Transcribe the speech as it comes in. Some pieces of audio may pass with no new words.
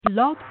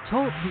Blog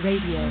Talk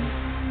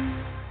Radio.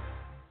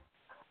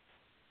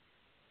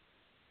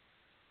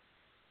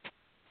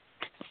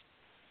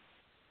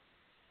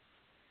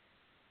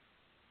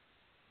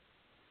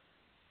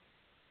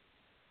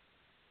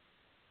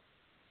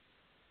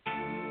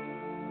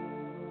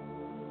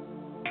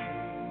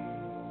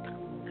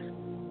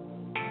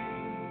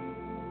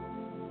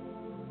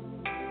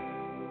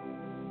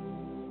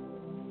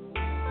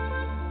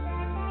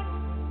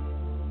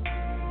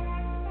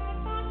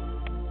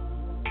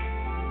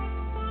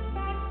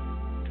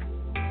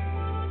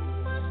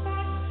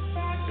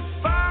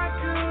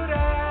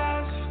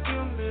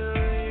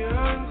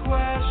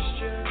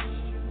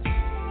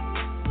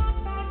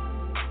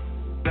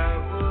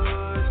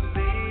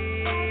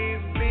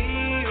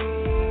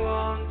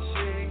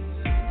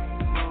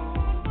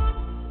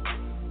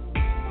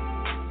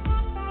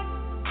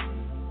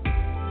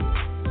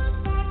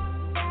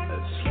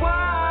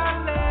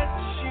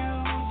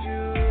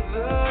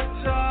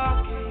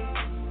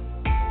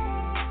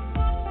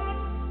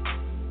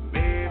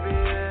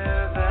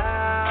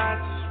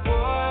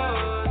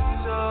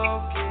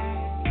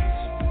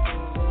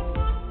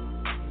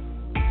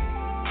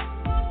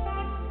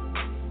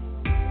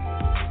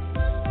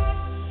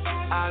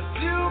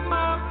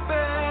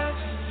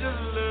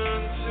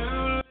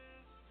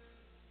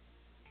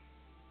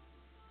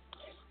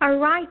 All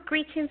right,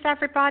 greetings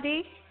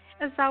everybody.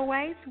 As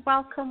always,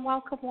 welcome,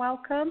 welcome,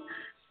 welcome.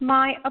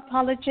 My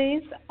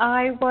apologies.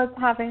 I was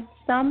having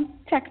some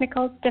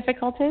technical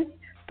difficulties,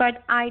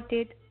 but I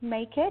did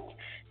make it.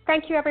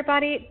 Thank you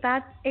everybody.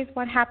 That is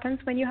what happens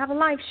when you have a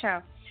live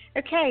show.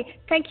 Okay,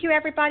 thank you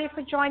everybody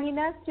for joining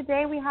us.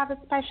 Today we have a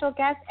special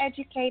guest,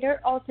 educator,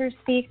 author,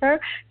 speaker,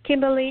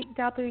 Kimberly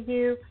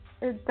W.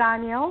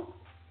 Daniels.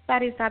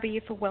 That is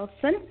W for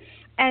Wilson.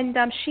 And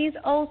she's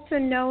also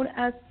known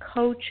as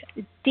Coach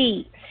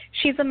D.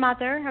 She's a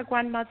mother, her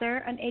grandmother,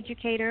 an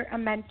educator, a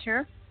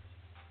mentor,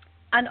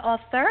 an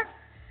author.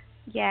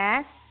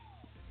 Yes.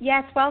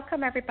 Yes,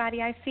 welcome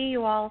everybody. I see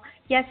you all.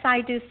 Yes, I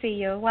do see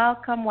you.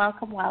 Welcome,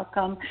 welcome,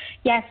 welcome.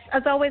 Yes,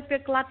 as always, we're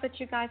glad that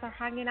you guys are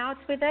hanging out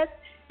with us.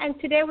 And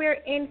today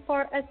we're in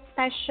for a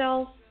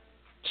special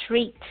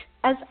treat,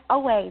 as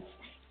always.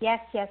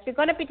 Yes, yes, we're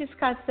going to be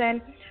discussing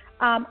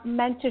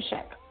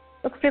mentorship.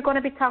 Look, we're going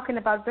to be talking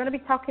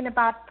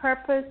about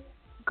purpose,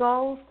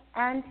 goals,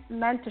 and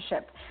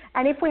mentorship.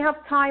 And if we have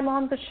time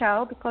on the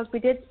show, because we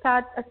did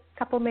start a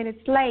couple minutes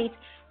late,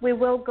 we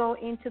will go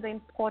into the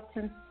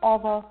importance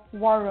of a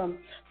war room.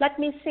 Let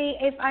me see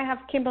if I have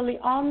Kimberly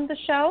on the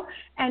show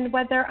and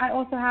whether I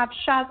also have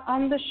Shaz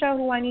on the show,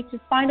 who I need to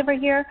find over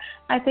here.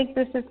 I think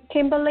this is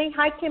Kimberly.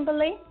 Hi,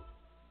 Kimberly.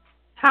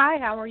 Hi,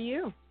 how are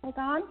you? Hold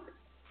on.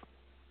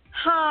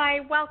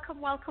 Hi,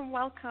 welcome, welcome,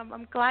 welcome.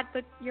 I'm glad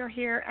that you're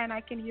here and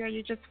I can hear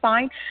you just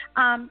fine.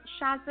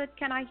 Shazad,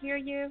 can I hear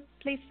you?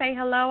 Please say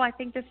hello. I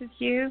think this is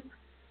you.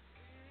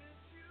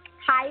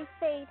 Hi,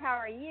 Faith. How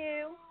are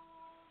you?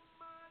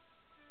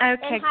 Okay,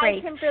 and hi,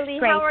 great. Kimberly.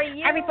 Great. How are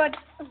you? Everybody.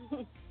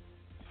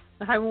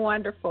 I'm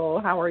wonderful.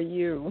 How are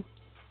you?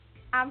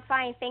 I'm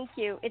fine, thank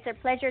you. It's a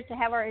pleasure to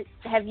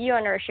have you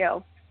on our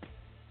show.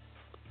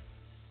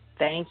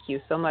 Thank you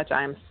so much.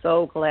 I am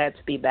so glad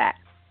to be back.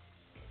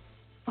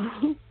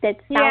 That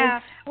sounds yeah,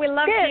 we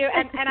love good.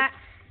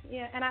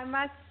 you, and I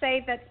must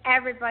say that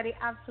everybody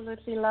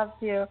absolutely loves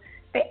you.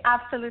 They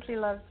absolutely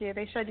loved you.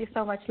 They showed you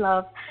so much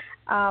love.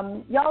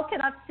 Y'all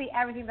cannot see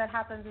everything that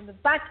happens in the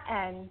back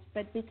end,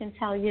 but we can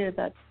tell you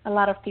that a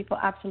lot of people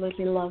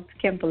absolutely loved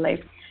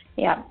Kimberly.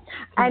 Yeah.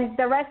 And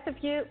the rest of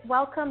you,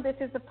 welcome. This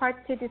is a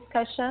part 2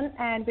 discussion,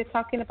 and we're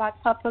talking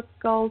about purpose,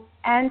 goals,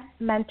 and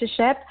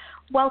mentorship.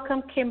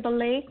 Welcome,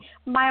 Kimberly.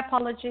 My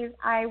apologies.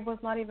 I was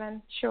not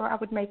even sure I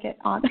would make it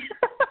on.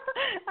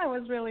 I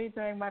was really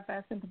doing my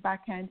best in the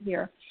back end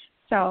here.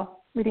 So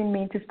we didn't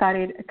mean to start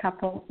it a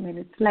couple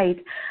minutes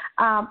late.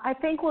 I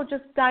think we'll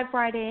just dive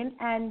right in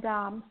and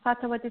start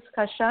our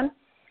discussion.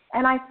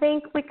 And I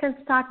think we can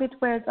start it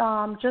with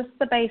just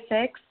the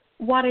basics.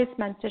 What is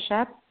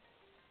mentorship?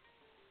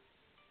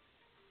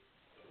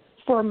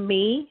 For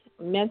me,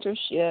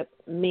 mentorship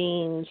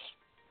means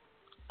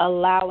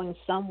allowing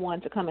someone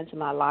to come into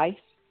my life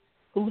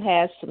who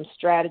has some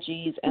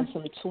strategies and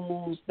some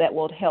tools that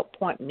will help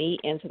point me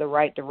into the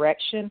right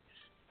direction.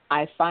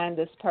 I find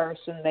this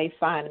person, they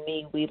find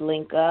me, we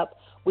link up,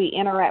 we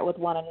interact with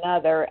one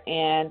another,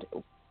 and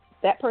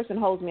that person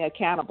holds me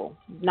accountable,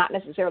 not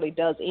necessarily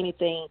does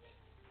anything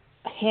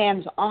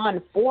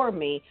hands-on for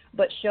me,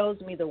 but shows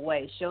me the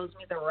way, shows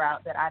me the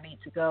route that I need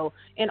to go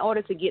in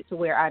order to get to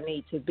where I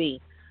need to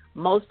be.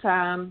 Most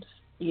times,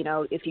 you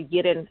know, if you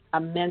get in a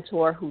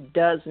mentor who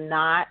does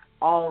not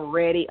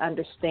already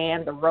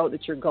understand the road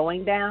that you're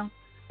going down,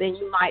 then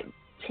you might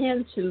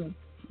tend to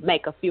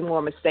make a few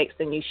more mistakes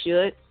than you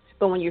should.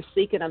 But when you're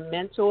seeking a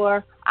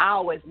mentor, I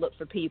always look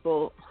for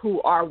people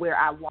who are where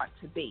I want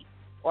to be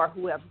or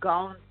who have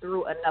gone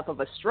through enough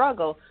of a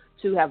struggle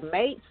to have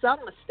made some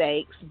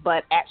mistakes,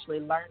 but actually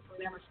learned from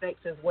their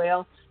mistakes as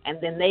well. And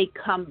then they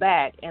come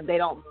back and they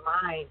don't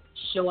mind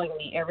showing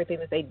me everything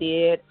that they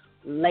did,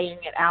 laying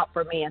it out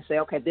for me and say,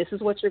 okay, this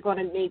is what you're going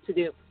to need to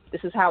do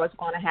This is how it's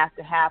going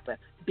to happen.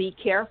 Be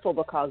careful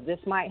because this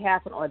might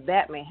happen or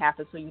that may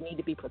happen, so you need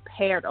to be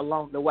prepared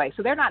along the way.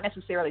 So they're not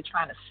necessarily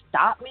trying to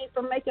stop me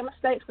from making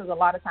mistakes, because a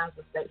lot of times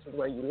mistakes is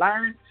where you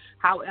learn.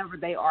 However,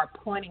 they are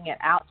pointing it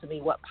out to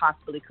me what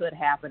possibly could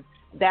happen.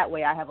 That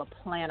way I have a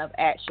plan of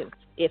action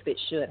if it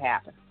should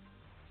happen.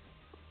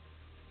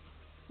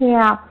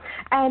 Yeah,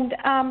 and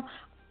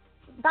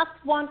that's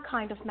one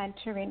kind of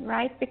mentoring,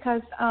 right?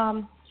 Because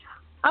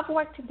I've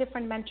worked in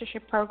different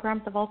mentorship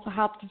programs. I've also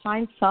helped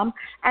design some,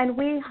 and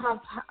we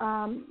have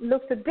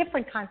looked at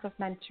different kinds of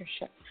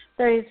mentorship.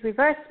 There is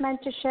reverse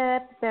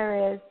mentorship.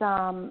 There is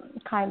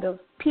kind of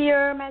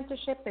peer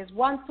mentorship. There's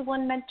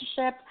one-to-one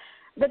mentorship.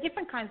 The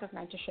different kinds of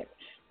mentorship.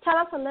 Tell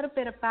us a little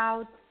bit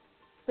about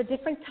the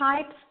different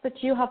types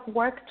that you have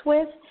worked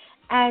with,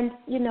 and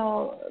maybe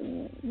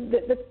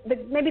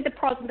the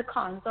pros and the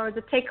cons, or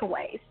the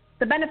takeaways,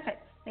 the benefits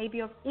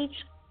maybe of each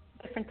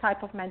different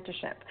type of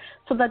mentorship,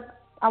 so that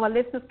our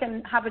listeners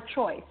can have a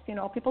choice.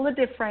 People are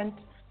different.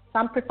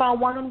 Some prefer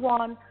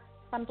one-on-one.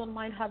 Some don't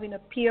mind having a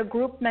peer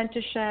group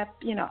mentorship,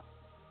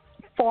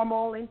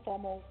 formal,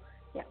 informal.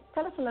 Yeah,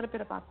 tell us a little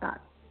bit about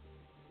that.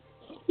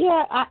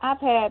 Yeah, I've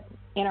had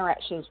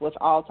interactions with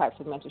all types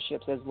of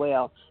mentorships as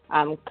well.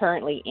 I'm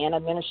currently in a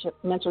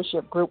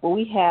mentorship group where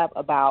we have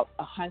about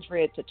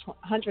 100 to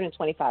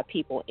 125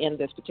 people in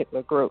this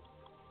particular group.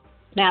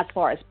 Now, as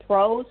far as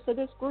pros for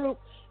this group,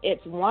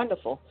 it's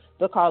wonderful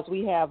because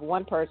we have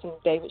one person,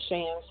 David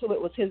Shams, who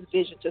it was his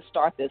vision to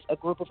start this, a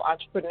group of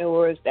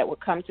entrepreneurs that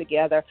would come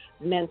together,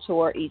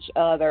 mentor each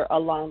other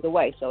along the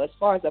way. So as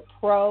far as a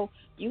pro,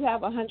 you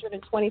have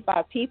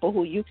 125 people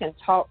who you can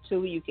talk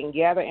to, you can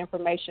gather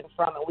information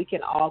from, and we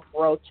can all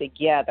grow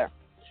together.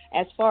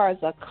 As far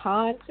as a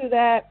con to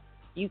that,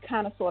 you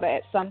kind of sort of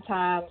at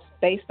sometimes,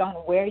 based on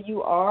where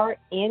you are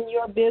in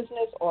your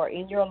business or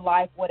in your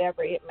life,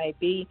 whatever it may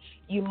be,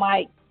 you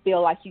might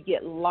feel like you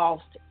get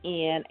lost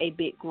in a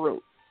big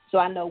group. So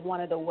I know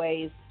one of the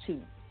ways to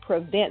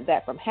prevent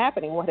that from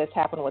happening, what has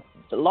happened with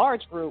the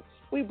large group,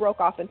 we broke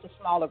off into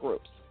smaller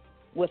groups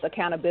with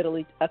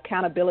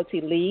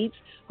accountability leads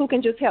who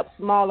can just help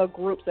smaller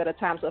groups at a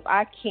time. So if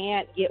I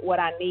can't get what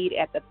I need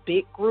at the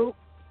big group,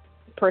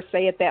 per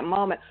se, at that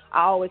moment,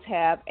 I always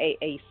have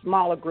a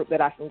smaller group that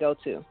I can go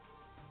to.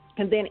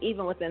 And then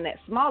even within that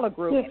smaller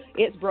group,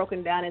 it's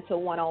broken down into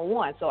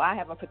one-on-one. So I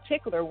have a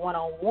particular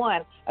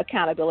one-on-one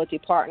accountability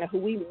partner who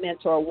we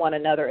mentor one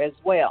another as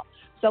well.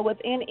 So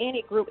within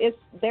any group,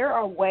 there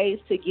are ways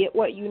to get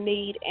what you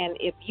need. And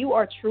if you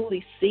are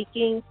truly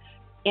seeking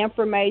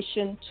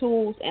information,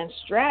 tools, and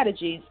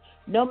strategies,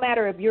 no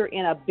matter if you're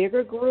in a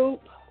bigger group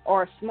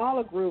or a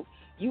smaller group,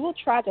 you will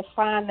try to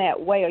find that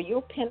way, or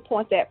you'll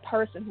pinpoint that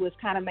person who is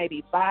kind of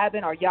maybe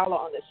vibing, or y'all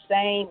are on the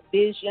same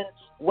vision,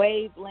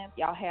 wavelength,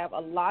 y'all have a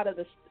lot of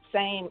the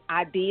same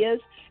ideas,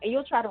 and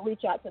you'll try to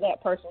reach out to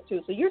that person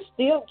too. So you're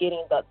still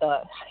getting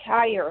the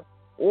higher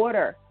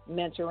order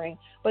mentoring,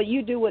 but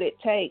you do what it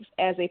takes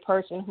as a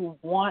person who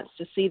wants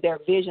to see their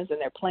visions and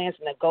their plans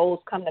and their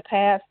goals come to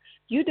pass.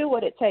 You do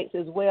what it takes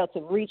as well to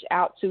reach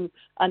out to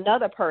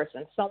another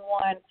person,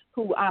 someone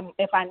who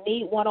if I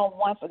need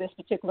one-on-one for this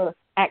particular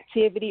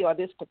activity or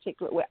this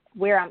particular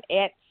where I'm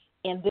at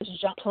in this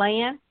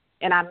plan,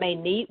 and I may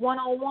need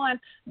one-on-one,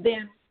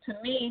 then to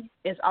me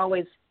it's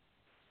always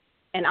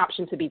an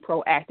option to be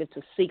proactive,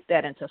 to seek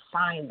that and to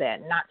find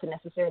that, not to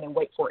necessarily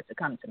wait for it to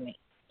come to me.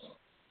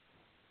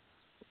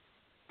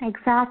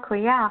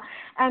 Exactly, yeah.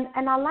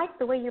 And I like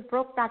the way you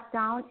broke that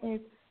down.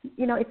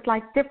 It's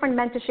like different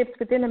mentorships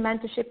within a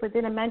mentorship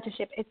within a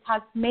mentorship. It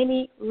has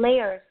many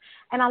layers.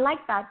 And I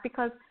like that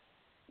because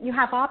you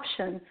have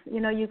options.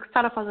 You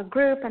start off as a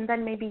group, and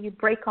then maybe you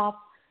break off,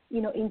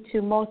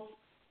 into more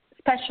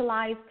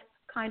specialized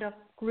kind of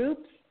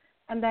groups,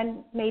 and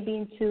then maybe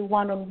into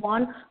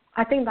one-on-one.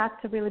 I think that's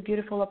a really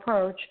beautiful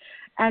approach.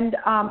 And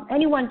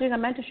anyone doing a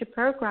mentorship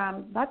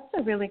program, that's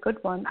a really good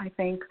one, I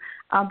think,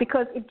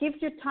 because it gives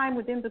you time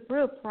within the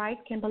group, right,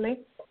 Kimberly,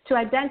 to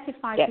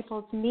identify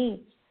people's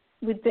needs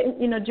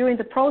during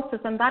the process,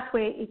 and that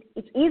way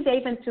it's easier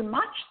even to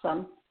match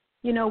them,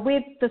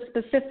 with the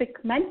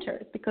specific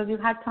mentors because you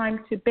had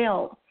time to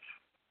build.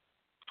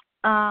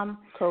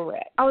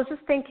 Correct. I was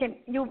just thinking,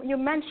 you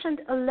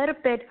mentioned a little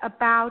bit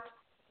about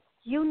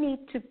you need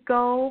to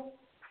go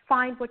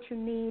find what you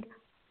need.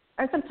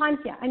 And sometimes,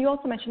 and you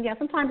also mentioned,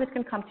 sometimes it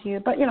can come to you,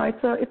 but,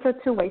 it's a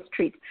two-way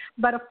street.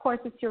 But, of course,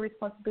 it's your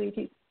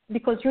responsibility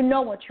because you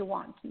know what you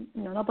want.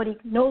 Nobody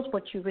knows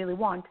what you really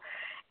want.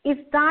 Is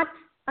that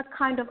a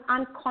kind of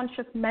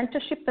unconscious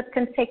mentorship that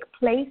can take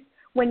place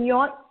when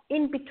you're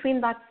in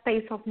between that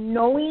space of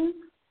knowing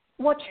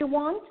what you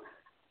want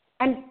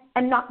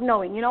and not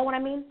knowing? You know what I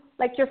mean?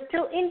 Like you're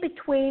still in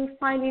between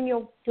finding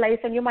your place,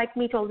 and you might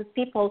meet all these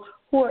people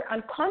who are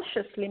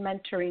unconsciously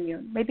mentoring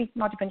you. Maybe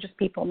not even just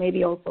people,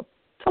 maybe also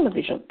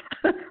television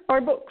or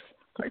books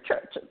or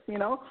churches,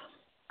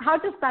 How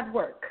does that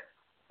work?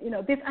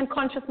 This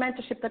unconscious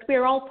mentorship that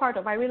we're all part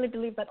of. I really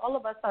believe that all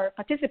of us are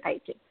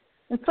participating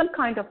in some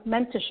kind of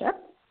mentorship,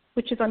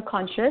 which is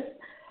unconscious,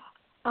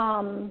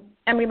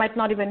 and we might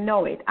not even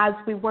know it as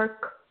we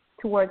work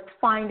towards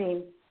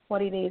finding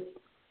what it is,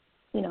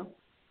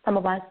 some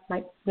of us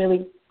might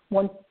really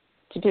want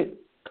to do.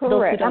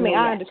 Correct. I mean,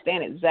 I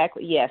understand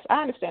exactly. Yes,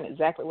 I understand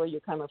exactly where you're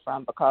coming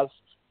from, because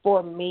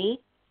for me,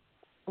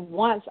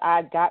 once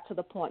I got to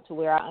the point to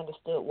where I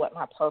understood what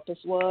my purpose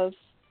was,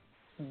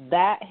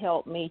 that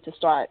helped me to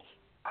start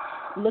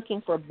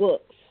looking for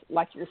books,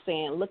 like you're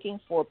saying, looking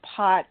for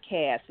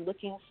podcasts,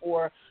 looking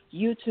for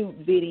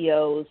YouTube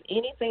videos,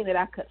 anything that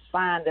I could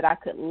find that I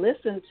could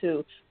listen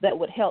to that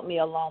would help me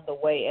along the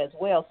way as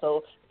well.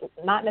 So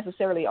not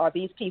necessarily are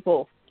these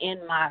people in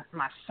my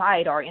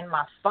site or in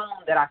my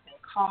phone that I can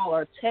call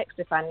or text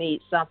if I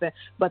need something,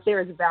 but there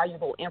is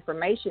valuable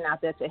information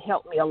out there to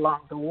help me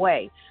along the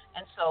way.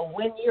 And so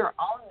when you're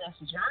on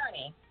this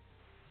journey,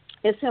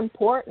 it's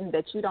important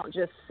that you don't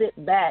just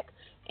sit back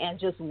and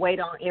just wait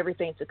on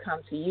everything to come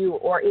to you.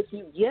 Or if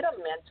you get a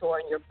mentor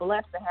and you're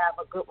blessed to have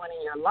a good one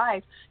in your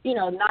life,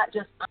 not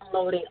just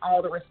unloading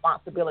all the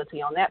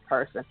responsibility on that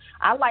person.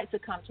 I like to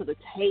come to the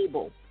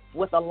table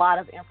with a lot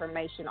of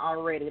information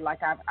already. Like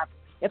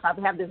if I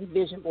have this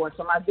vision board,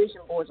 so my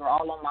vision boards are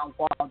all on my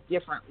wall,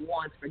 different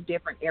ones for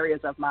different areas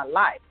of my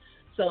life.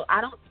 So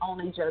I don't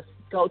only just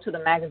go to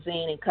the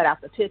magazine and cut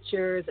out the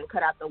pictures and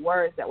cut out the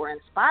words that will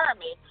inspire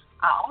me.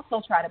 I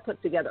also try to put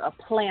together a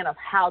plan of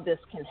how this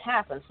can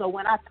happen. So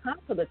when I come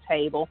to the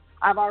table,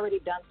 I've already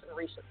done some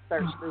research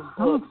through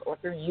books or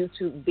through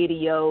YouTube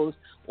videos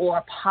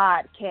or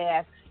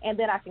podcasts, and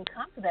then I can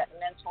come to that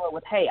mentor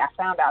with, hey, I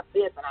found out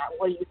this, and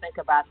what do you think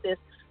about this?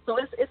 So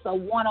it's a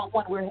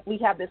one-on-one where we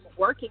have this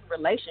working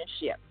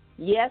relationship.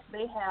 Yes,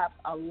 they have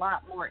a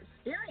lot more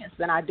experience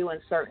than I do in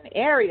certain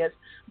areas,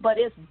 but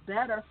it's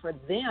better for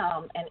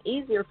them and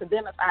easier for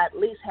them if I at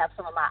least have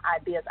some of my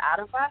ideas out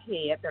of my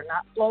head. They're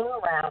not floating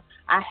around.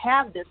 I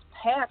have this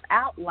path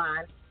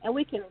outlined, and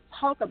we can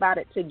talk about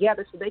it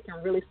together so they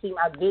can really see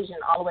my vision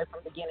all the way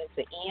from beginning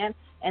to end,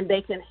 and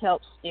they can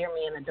help steer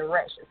me in a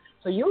direction.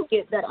 So you'll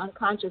get that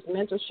unconscious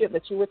mentorship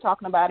that you were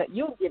talking about.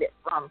 You'll get it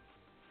from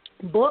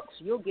books,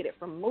 you'll get it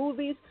from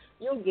movies,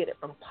 you'll get it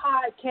from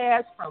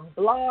podcasts, from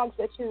blogs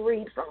that you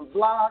read, from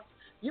blogs.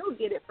 You'll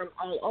get it from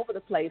all over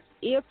the place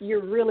if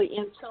you're really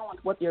in tune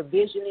with what your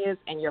vision is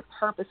and your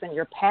purpose and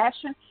your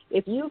passion.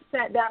 If you've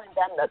sat down and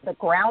done the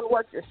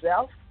groundwork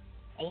yourself,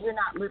 and you're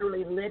not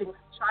literally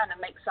trying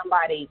to make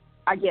somebody,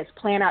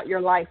 plan out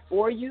your life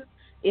for you,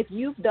 if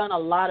you've done a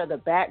lot of the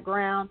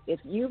background, if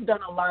you've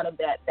done a lot of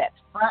that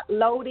front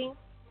loading,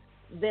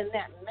 then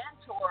that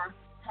mentor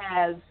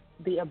has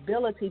the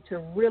ability to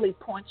really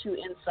point you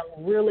in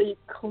some really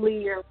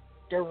clear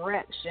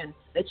direction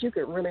that you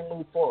could really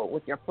move forward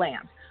with your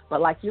plans.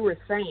 But like you were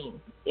saying,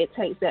 it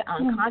takes that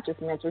unconscious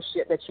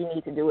mentorship that you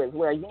need to do as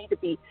well. You need to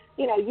be,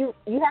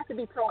 you have to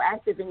be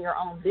proactive in your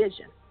own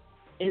vision.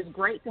 It's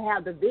great to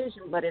have the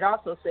vision, but it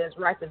also says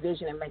write the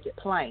vision and make it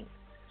plain.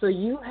 So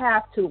you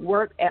have to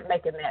work at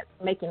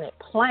making it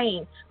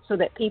plain so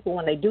that people,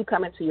 when they do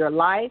come into your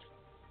life,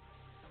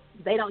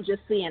 they don't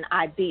just see an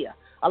idea.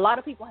 A lot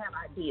of people have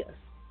ideas,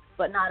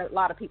 but not a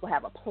lot of people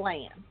have a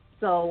plan.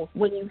 So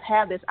when you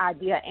have this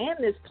idea and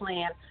this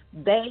plan,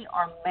 they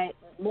are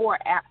more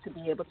apt to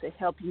be able to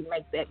help you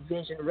make that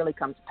vision really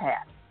come to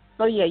pass.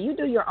 So, yeah, you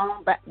do your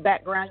own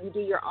background, you do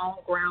your own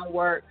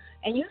groundwork,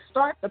 and you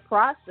start the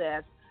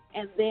process.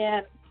 And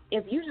then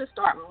if you just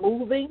start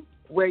moving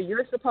where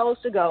you're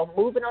supposed to go,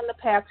 moving on the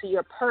path to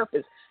your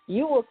purpose,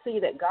 you will see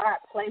that God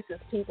places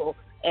people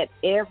at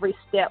every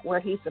step where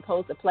he's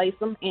supposed to place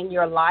them in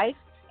your life.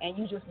 And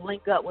you just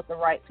link up with the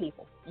right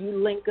people.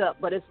 You link up,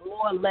 but it's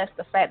more or less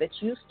the fact that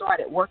you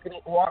started working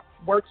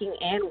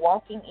and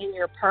walking in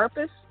your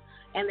purpose,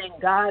 and then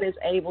God is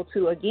able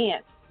to,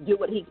 again, do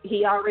what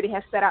he already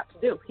has set out to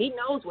do. He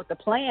knows what the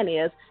plan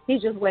is.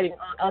 He's just waiting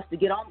on us to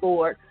get on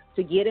board,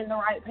 to get in the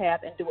right path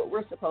and do what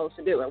we're supposed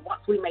to do. And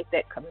once we make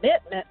that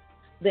commitment,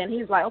 then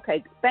he's like,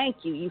 okay, thank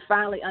you. You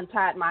finally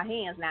untied my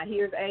hands. Now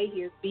here's A,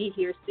 here's B,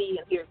 here's C,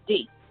 and here's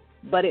D.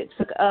 But it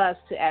took us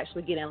to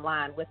actually get in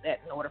line with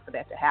that in order for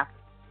that to happen.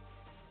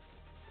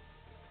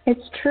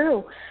 It's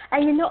true.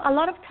 And, a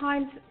lot of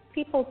times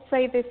people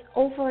say this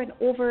over and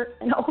over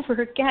and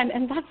over again,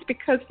 and that's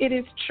because it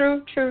is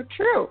true.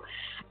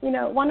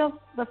 One of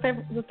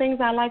the things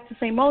I like to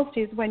say most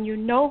is when you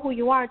know who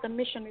you are, the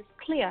mission is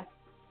clear.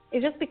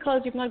 It's just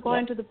because you've not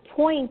gone to the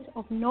point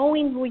of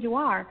knowing who you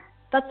are.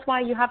 That's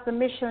why you have the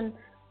mission,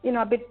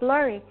 a bit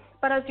blurry.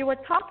 But as you were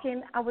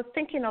talking, I was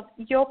thinking of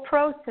your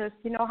process,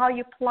 how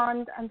you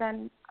planned, and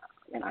then,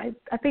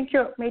 I think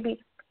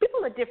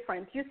people are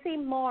different. You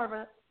seem more of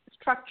a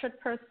structured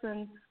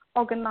person,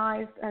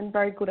 organized, and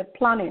very good at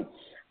planning.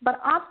 But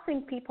I've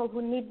seen people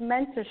who need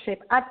mentorship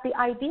at the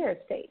idea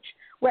stage,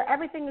 where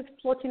everything is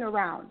floating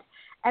around,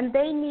 and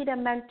they need a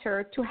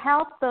mentor to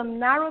help them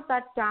narrow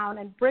that down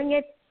and bring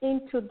it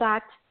into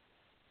that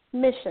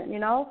mission,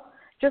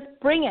 Just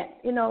bring it,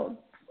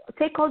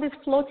 take all these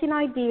floating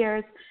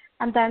ideas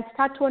and then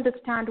start to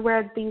understand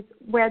where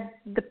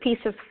the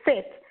pieces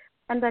fit,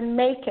 and then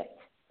make it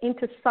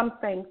into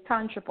something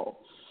tangible.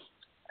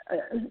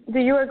 Do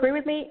you agree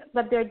with me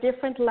that there are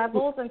different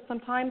levels, and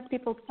sometimes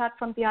people start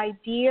from the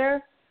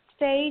idea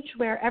stage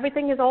where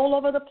everything is all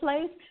over the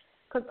place,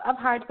 Because I've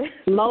heard this.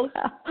 Most,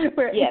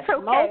 where yes, it's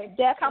okay. most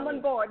definitely. Come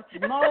on board.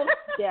 Most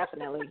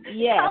definitely,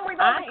 yes. Come with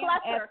all the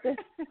clutter.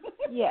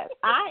 Yes,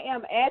 I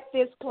am at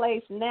this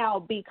place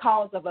now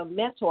because of a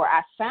mentor.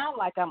 I sound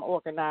like I'm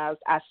organized.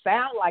 I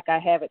sound like I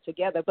have it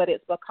together, but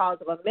it's because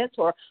of a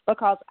mentor,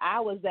 because I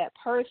was that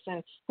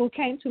person who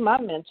came to my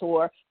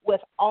mentor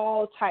with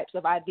all types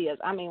of ideas.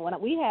 I mean, when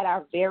we had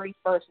our very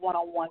first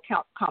one-on-one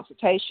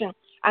consultation,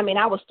 I mean,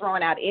 I was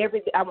throwing out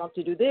I want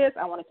to do this,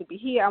 I want it to be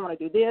here, I want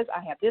to do this,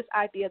 I have this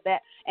idea,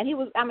 that. And he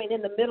was, I mean,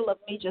 in the middle of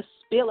me just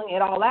spilling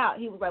it all out,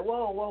 he was like,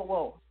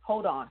 whoa,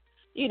 hold on.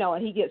 You know,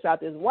 and he gets out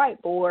this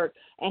whiteboard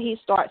and he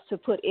starts to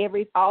put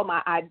all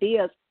my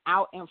ideas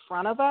out in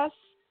front of us.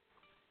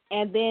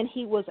 And then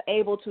he was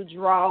able to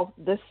draw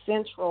the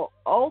central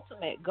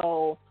ultimate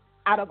goal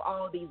out of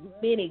all these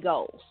mini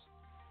goals.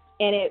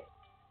 And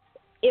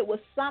it was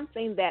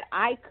something that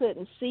I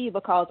couldn't see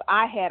because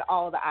I had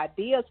all the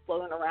ideas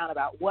floating around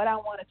about what I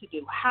wanted to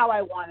do, how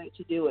I wanted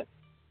to do it.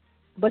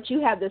 But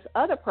you have this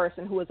other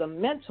person who is a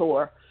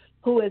mentor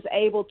who is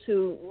able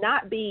to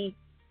not be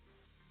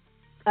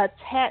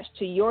attached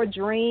to your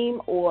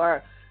dream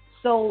or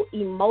so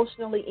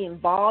emotionally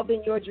involved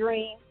in your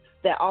dream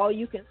that all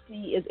you can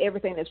see is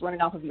everything that's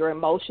running off of your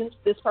emotions.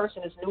 This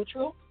person is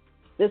neutral.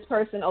 This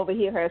person over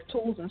here has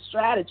tools and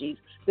strategies.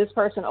 This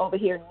person over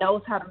here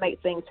knows how to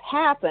make things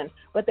happen,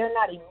 but they're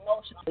not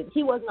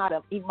he was not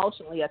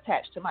emotionally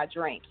attached to my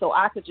dream. So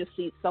I could just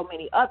see so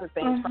many other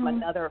things from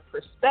another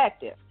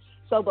perspective.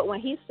 So, but when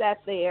he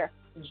sat there,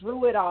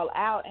 drew it all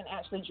out and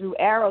actually drew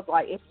arrows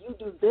like, if you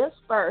do this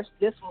first,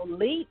 this will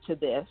lead to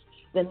this,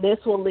 then this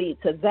will lead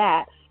to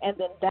that, and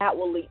then that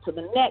will lead to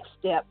the next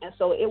step. And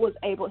so he was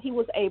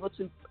able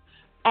to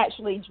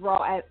actually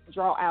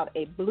draw out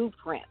a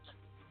blueprint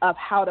of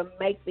how to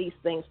make these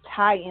things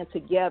tie in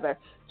together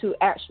to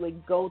actually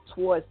go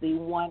towards the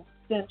one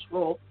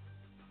central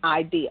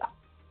idea.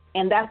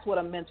 And that's what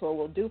a mentor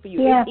will do for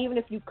you. Yeah. Even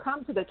if you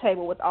come to the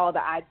table with all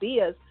the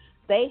ideas,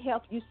 they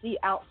help you see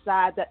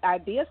outside the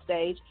idea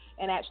stage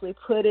and actually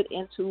put it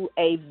into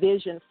a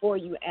vision for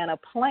you and a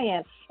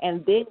plan,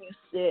 and then you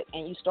sit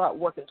and you start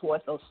working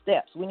towards those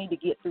steps. We need to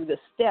get through the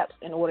steps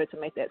in order to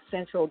make that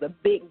central, the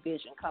big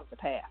vision come to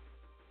pass.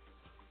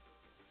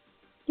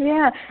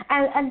 Yeah,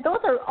 and those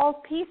are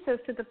all pieces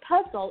to the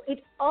puzzle.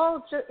 It's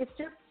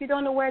just you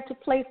don't know where to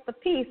place the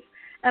piece,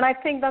 and I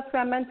think that's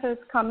where mentors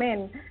come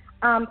in.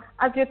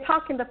 As you're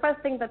talking, the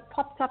first thing that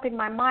popped up in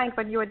my mind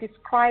when you were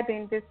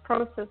describing this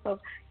process of,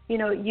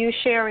 you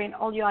sharing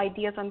all your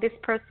ideas and this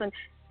person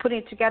putting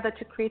it together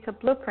to create a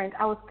blueprint,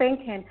 I was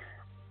thinking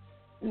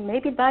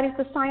maybe that is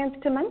the science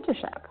to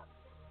mentorship,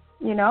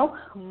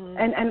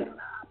 and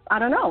I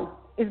don't know,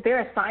 is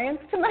there a science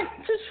to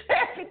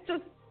mentorship? It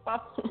just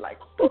pops like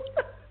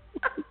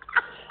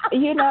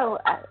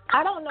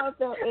I don't know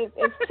if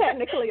it's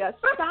technically a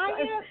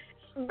science.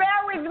 Bear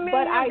with me,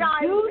 but you guys.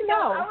 I do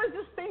know. I was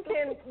just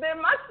thinking there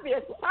must be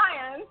a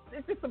science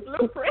if it's a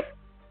blueprint.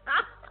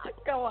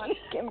 Go on,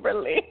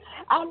 Kimberly.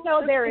 I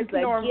know there is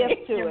a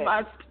gift to it.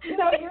 Must.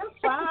 No, you're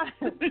fine.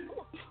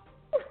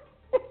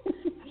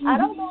 I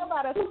don't know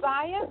about a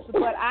science,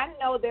 but I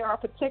know there are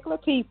particular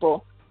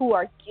people who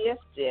are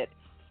gifted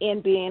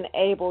in being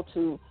able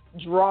to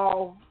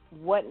draw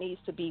what needs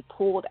to be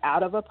pulled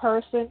out of a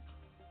person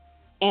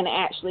and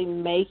actually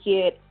make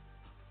it,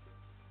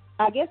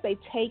 I guess they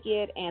take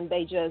it and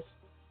they just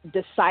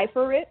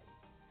decipher it,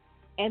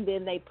 and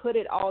then they put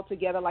it all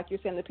together, like you're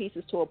saying, the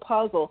pieces to a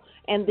puzzle.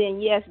 And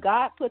then, yes,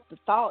 God put the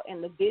thought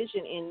and the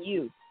vision in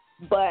you,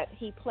 but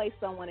he placed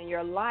someone in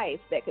your life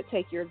that could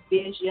take your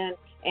vision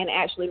and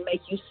actually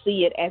make you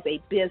see it as a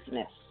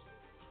business.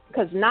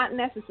 Because not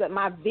necessarily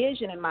my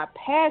vision and my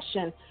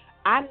passion,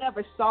 I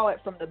never saw it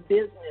from the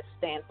business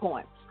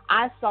standpoint.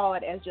 I saw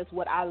it as just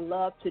what I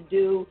love to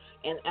do,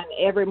 and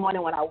every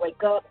morning when I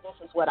wake up,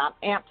 this is what I'm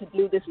amped to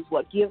do. This is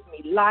what gives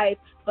me life.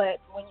 But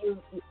when you're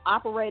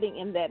operating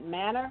in that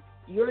manner,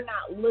 you're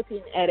not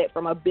looking at it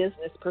from a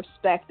business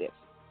perspective.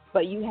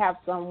 But you have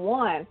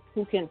someone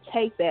who can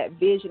take that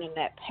vision and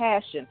that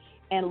passion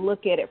and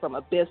look at it from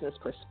a business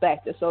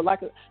perspective. So,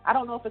 I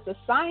don't know if it's a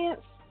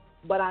science,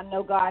 but I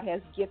know God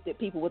has gifted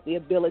people with the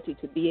ability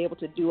to be able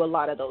to do a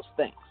lot of those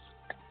things.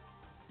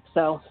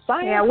 So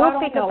science, yeah,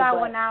 we'll figure that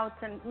one out,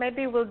 and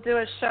maybe we'll do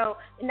a show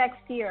next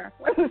year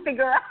when we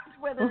figure out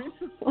whether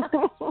it's a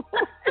science.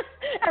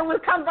 And we'll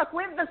come back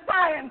with the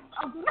science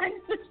of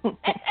mentorship.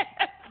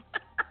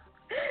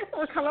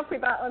 We'll come up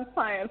with that on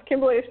science.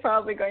 Kimberly is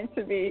probably going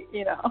to be,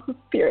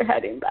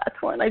 spearheading that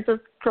one. I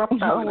just dropped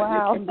that one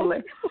on you,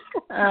 Kimberly.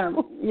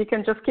 You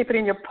can just keep it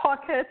in your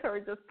pocket or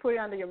just put it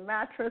under your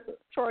mattress or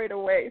throw it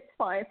away. It's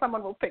fine.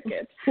 Someone will pick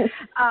it.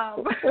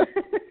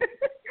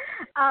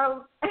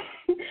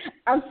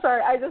 I'm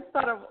sorry, I just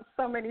thought of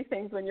so many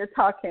things when you're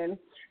talking.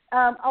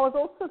 I was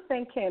also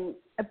thinking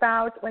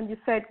about when you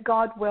said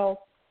God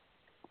will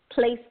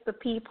place the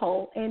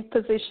people in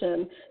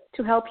position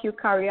to help you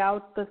carry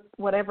out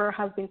whatever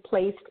has been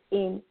placed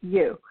in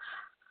you.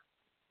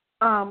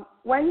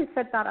 When you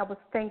said that, I was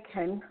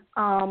thinking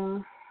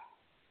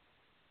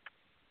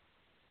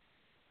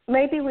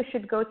maybe we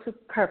should go to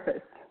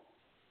purpose.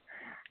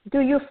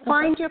 Do you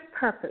find your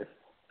purpose,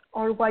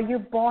 or were you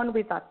born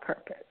with that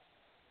purpose?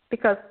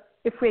 Because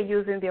if we're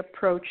using the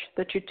approach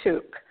that you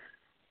took,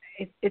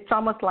 it's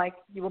almost like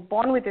you were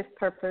born with this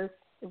purpose,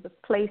 it was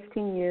placed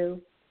in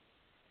you,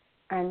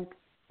 and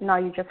now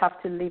you just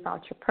have to live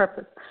out your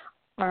purpose.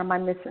 Or am I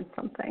missing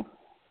something?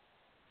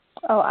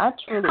 Oh, I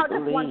truly How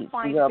believe does one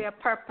find their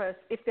purpose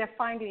if they're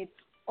finding it?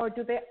 Or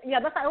do they,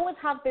 I always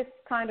have this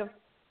kind of,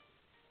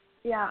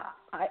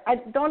 I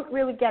don't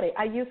really get it.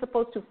 Are you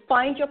supposed to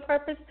find your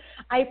purpose?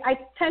 I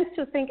tend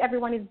to think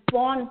everyone is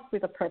born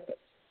with a purpose.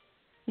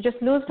 You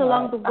just lose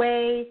along the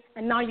way,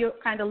 and now you're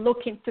kind of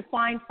looking to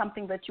find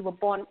something that you were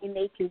born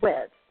innately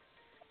with.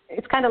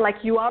 It's kind of like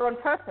you are on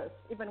purpose,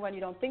 even when you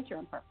don't think you're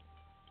on purpose.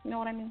 You know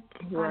what I mean?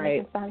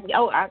 Right. I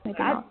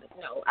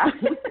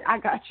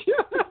got you.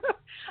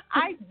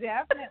 I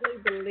definitely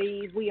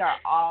believe we are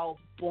all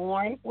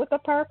born with a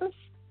purpose.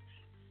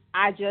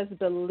 I just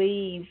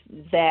believe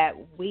that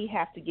we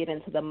have to get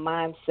into the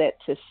mindset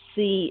to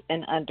see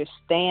and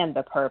understand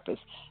the purpose.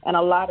 And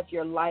a lot of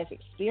your life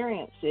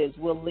experiences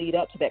will lead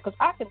up to that. Because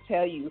I can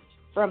tell you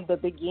from the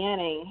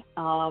beginning,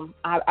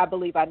 I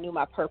believe I knew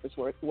my purpose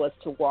was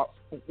to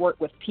work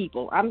with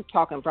people. I'm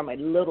talking from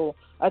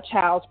a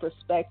child's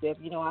perspective.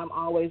 You know, I'm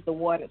always the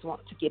one that's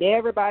wanting to get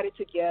everybody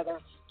together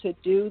to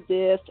do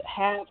this, to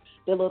have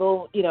the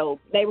little,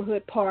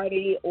 neighborhood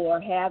party or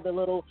have the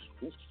little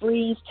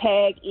freeze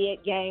tag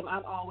it game.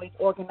 I'm always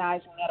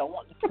organizing that. I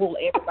want to pull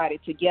everybody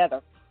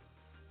together.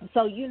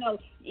 So,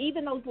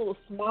 even those little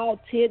small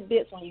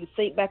tidbits when you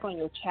think back on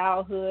your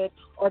childhood,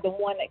 or the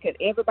one that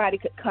everybody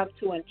could come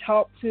to and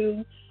talk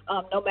to,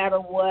 no matter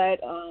what,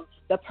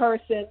 the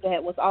person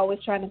that was always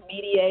trying to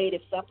mediate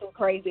if something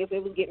crazy, if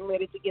it was getting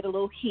ready to get a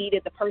little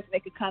heated, the person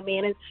that could come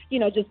in and,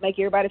 just make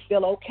everybody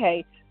feel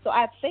okay. So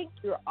I think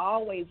you're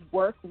always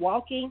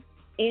walking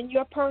in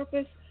your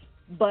purpose,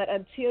 but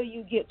until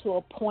you get to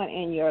a point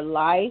in your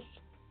life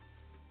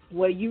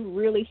where you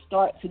really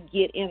start to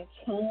get in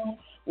tune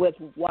with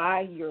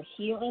why you're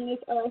here on this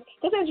earth.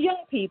 Because as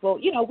young people,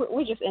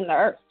 we're just in the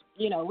earth.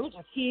 We're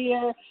just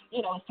here.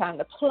 It's time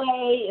to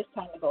play. It's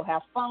time to go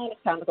have fun.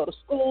 It's time to go to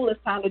school.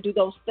 It's time to do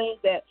those things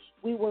that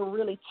we were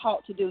really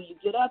taught to do. You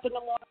get up in the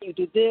morning, you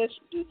do this,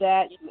 you do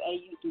that, you do A,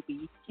 you do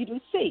B, you do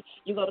C.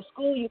 You go to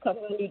school, you come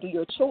in, you do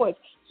your chores.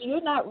 So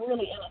you're not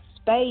really in a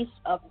space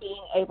of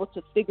being able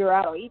to figure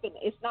out, or even,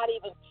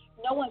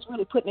 no one's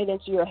really putting it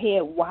into your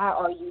head, why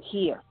are you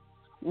here?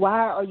 Why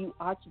are you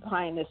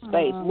occupying this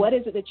space? What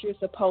is it that you're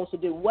supposed to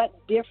do? What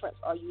difference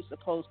are you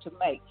supposed to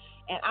make?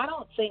 And I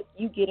don't think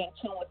you get in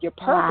tune with your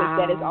purpose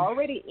that is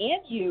already in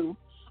you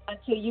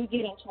until you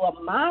get into a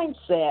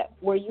mindset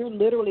where you're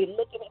literally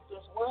looking at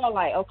this world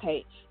like,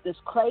 okay, this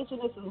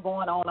craziness is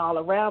going on all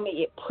around me.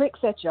 It pricks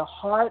at your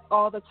heart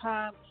all the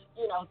time.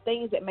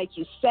 Things that make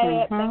you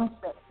sad, things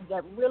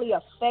that really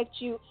affect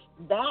you.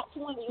 That's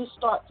when you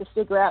start to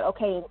figure out,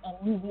 okay,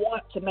 and you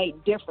want to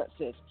make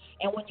differences.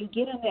 And when you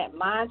get in that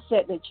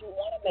mindset that you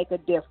want to make a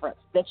difference,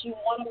 that you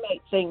want to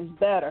make things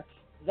better,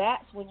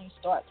 that's when you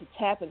start to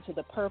tap into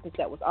the purpose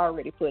that was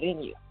already put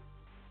in you.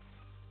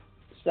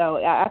 So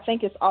I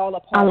think it's all a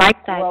part of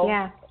that,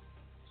 growth.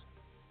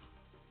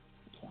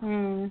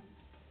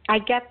 I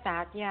get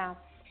that, yeah.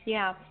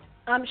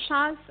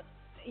 Shaz,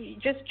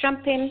 just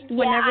jump in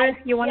whenever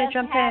you want to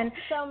jump in.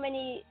 So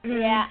many,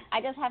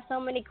 I just have so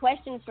many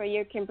questions for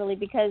you, Kimberly,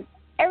 because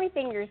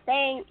everything you're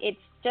saying, it's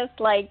just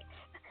like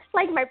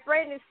my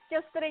brain is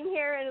just sitting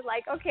here and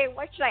like, okay,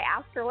 what should I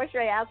ask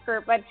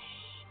her?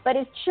 But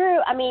it's true.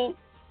 I mean,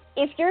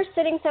 if you're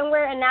sitting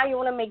somewhere and now you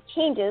want to make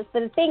changes,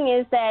 but the thing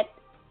is that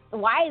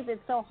why is it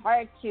so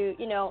hard to,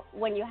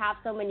 when you have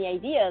so many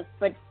ideas,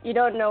 but you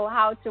don't know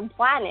how to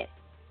plan it?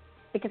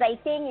 Because I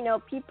think,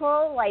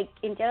 people, like,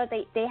 in general,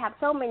 they have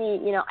so many,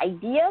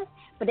 ideas,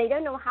 but they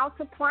don't know how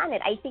to plan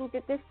it. I think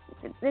that this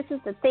is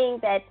the thing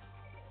that,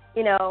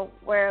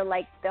 where,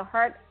 like, the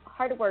hard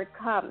work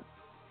comes.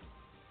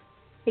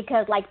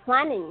 Because, like,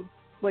 planning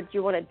what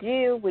you want to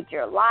do with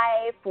your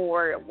life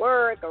or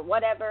work or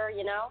whatever,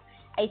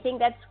 I think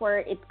that's where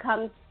it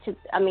comes to,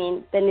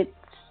 then it's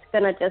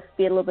going to just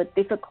be a little bit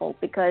difficult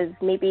because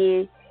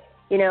maybe,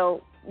 you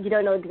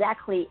don't know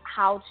exactly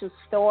how to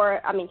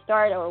start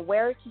or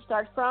where to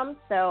start from.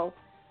 So,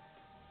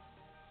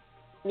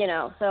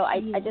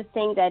 I just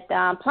think that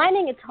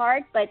planning is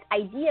hard, but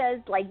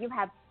ideas, like you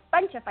have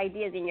a bunch of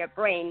ideas in your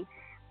brain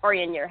or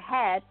in your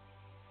head,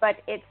 but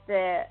it's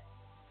the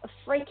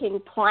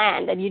freaking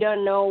plan that you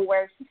don't know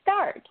where to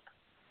start.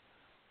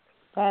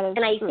 That is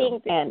true. I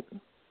think,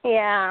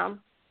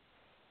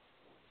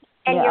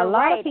 and you're a lot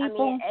right. of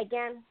people.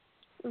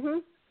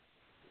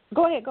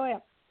 Go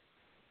ahead.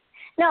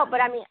 No, but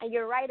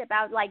you're right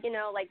about like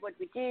what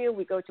we do.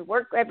 We go to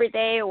work every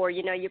day, or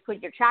you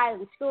put your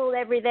child in school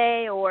every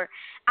day, or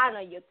I don't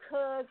know, you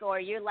cook, or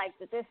you're like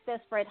the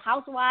desperate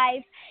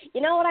housewife.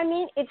 You know what I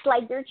mean? It's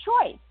like your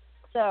choice.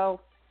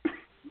 So.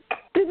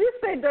 Did you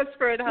say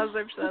desperate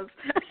housewife?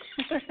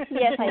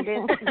 Yes, I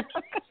did.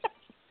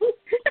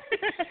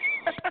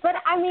 But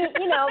we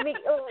gotta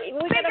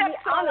be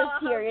honest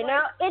here.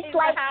 It's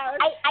like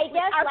I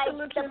guess like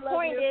the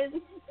point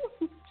is.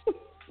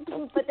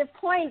 the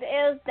point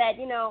is that,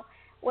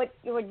 what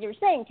you're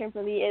saying,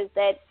 Kimberly, is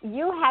that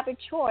you have a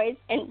choice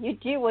and you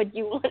do what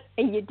you want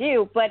and you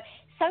do. But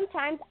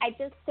sometimes I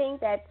just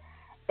think that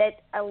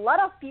a lot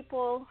of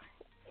people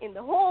in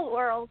the whole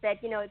world, that,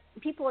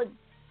 people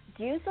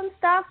do some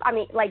stuff. I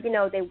mean, like,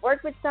 they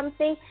work with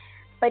something,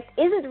 but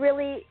is it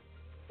really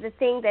the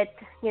thing that,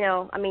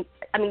 I mean,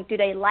 do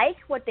they like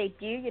what they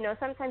do?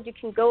 Sometimes you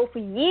can go for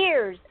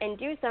years and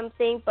do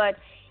something, but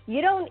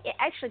you don't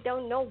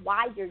know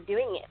why you're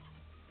doing it.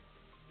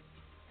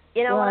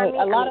 You know right.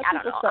 what I mean? I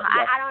don't know.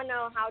 Yes. I don't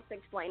know how to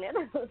explain it.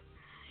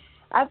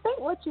 I think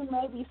what you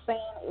may be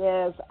saying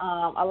is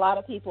a lot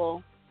of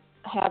people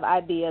have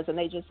ideas and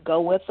they just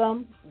go with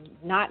them,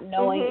 not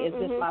knowing is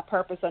this my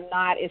purpose or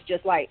not. It's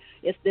just like,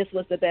 if this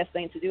was the best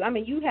thing to do. I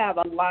mean, you have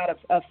a lot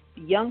of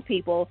young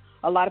people,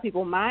 a lot of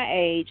people my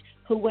age,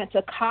 who went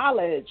to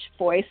college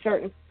for a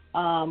certain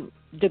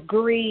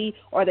degree,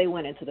 or they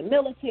went into the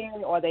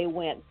military, or they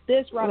went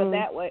this route or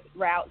that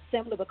route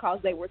simply because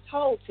they were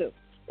told to,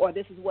 or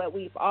this is what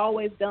we've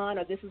always done,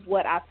 or this is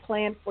what I've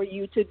planned for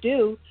you to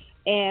do.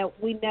 And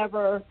we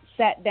never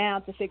sat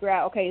down to figure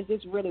out, okay, is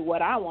this really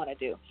what I want to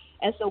do?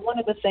 And so one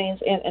of the things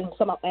in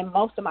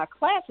most of my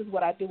classes,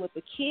 what I do with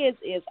the kids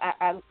is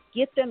I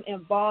get them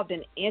involved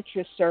in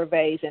interest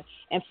surveys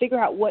and figure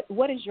out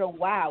what is your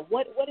why?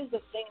 What is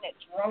the thing that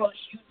draws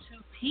you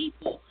to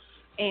people?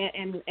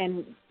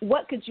 And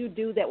what could you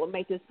do that would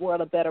make this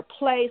world a better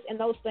place? And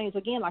those things,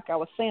 again, like I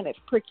was saying, that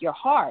prick your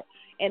heart.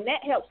 And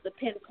that helps to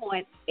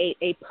pinpoint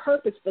a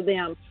purpose for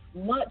them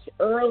much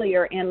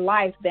earlier in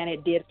life than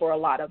it did for a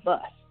lot of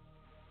us.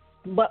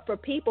 But for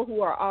people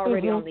who are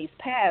already on these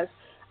paths,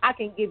 I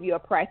can give you a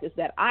practice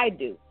that I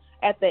do.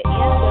 At the end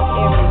of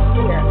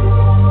every year.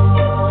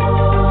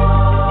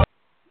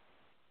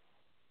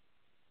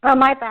 Oh,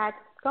 my bad.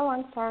 Go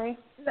on, sorry.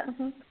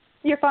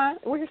 You're fine.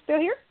 We're still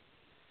here?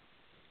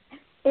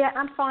 Yeah,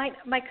 I'm fine.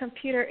 My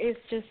computer is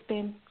just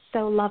been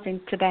so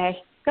loving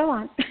today. Go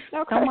on.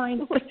 Okay. Don't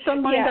mind.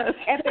 Don't mind us.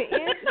 At the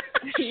end,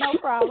 no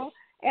problem.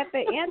 At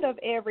the end of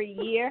every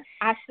year,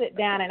 I sit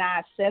down and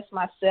I assess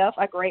myself.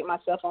 I grade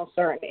myself on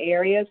certain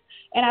areas,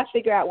 and I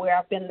figure out where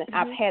I've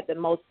had the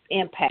most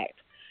impact.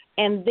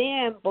 And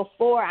then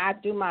before I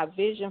do my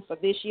vision for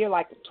this year,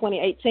 like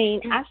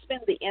 2018, I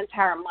spend the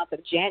entire month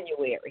of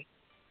January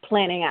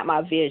planning out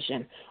my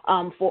vision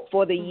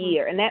for the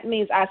year. And that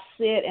means I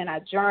sit and I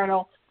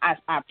journal.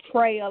 I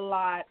pray a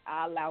lot.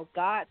 I allow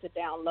God to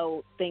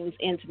download things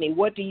into me.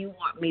 What do you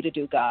want me to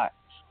do, God?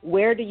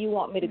 Where do you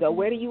want me to go?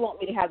 Where do you want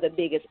me to have the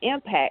biggest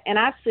impact? And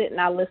I sit and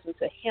I listen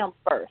to him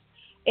first.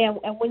 And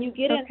when you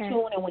get in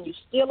tune and when you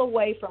steal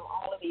away from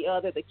all of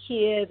the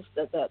kids,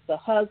 the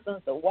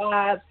husbands, the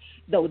wives,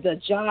 the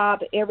job,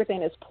 everything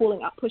that's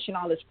pushing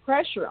all this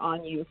pressure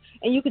on you,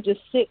 and you can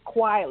just sit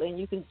quietly and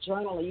you can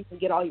journal and you can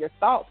get all your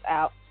thoughts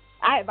out.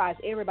 I advise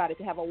everybody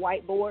to have a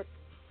whiteboard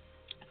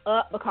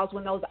up, because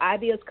when those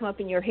ideas come up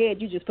in your head,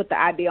 you just put the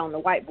idea on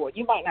the whiteboard.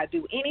 You might not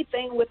do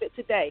anything with it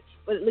today,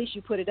 but at least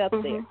you put it up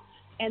there.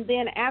 And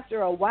then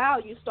after a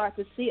while, you start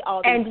to see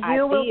all these ideas. And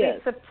you will be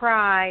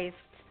surprised.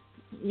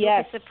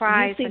 Yes, you'll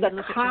start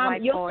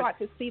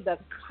to see the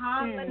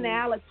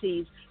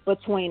commonalities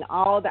between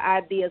all the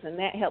ideas, and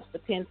that helps to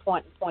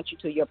pinpoint and point you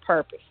to your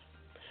purpose.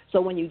 So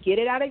when you get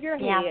it out of your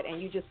head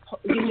and you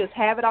just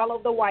have it all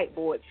over the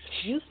whiteboard,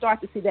 you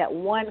start to see that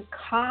one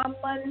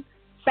common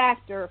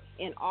factor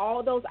in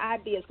all those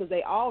ideas, because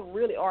they all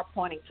really are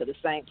pointing to the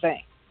same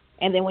thing.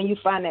 And then when you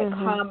find that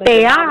common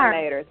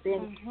denominator,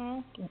 then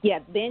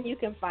you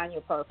can find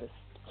your purpose.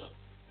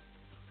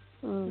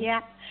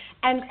 Yeah.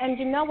 And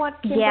you know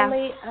what,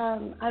 Kimberly,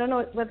 I don't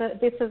know whether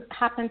this has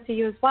happened to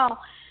you as well.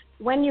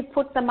 When you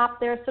put them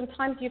up there,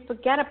 sometimes you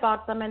forget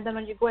about them, and then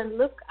when you go and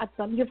look at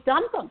them, you've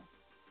done them.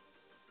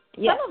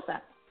 Yes. Some of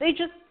them. They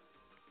just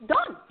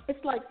done.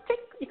 It's like tick,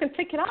 you can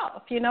tick it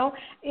off,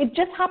 It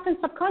just happens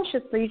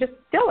subconsciously. You just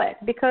do it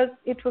because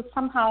it was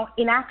somehow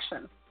in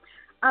action.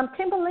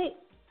 Kimberly,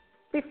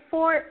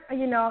 before,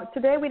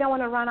 today we don't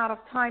want to run out of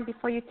time.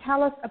 Before you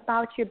tell us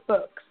about your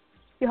books,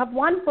 you have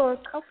one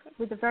book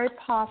with a very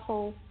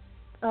powerful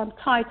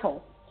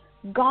title,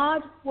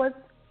 God Was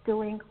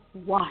Doing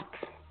What?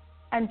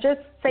 And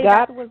just say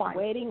God that was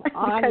waiting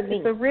on because me.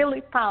 It's a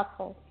really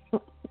powerful.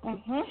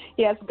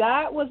 Yes,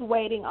 God was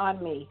waiting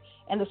on me.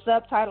 And the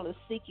subtitle is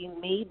Seeking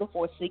Me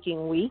Before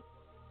Seeking We.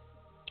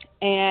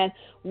 And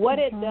what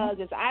it does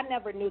is, I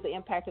never knew the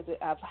impact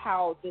of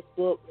how this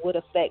book would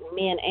affect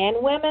men and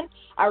women.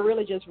 I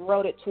really just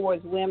wrote it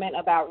towards women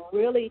about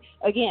really,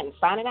 again,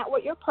 finding out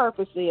what your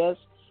purpose is,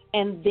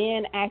 and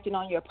then acting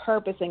on your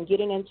purpose and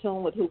getting in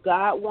tune with who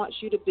God wants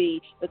you to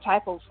be, the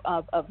type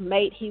of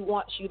mate he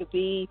wants you to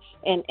be,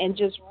 and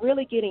just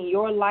really getting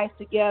your life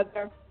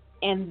together,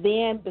 and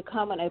then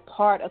becoming a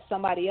part of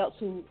somebody else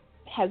who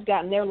has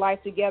gotten their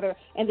life together,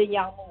 and then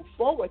y'all move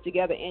forward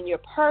together in your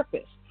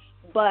purpose.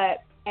 But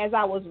as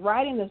I was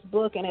writing this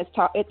book, and it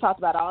talked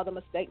about all the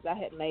mistakes I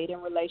had made in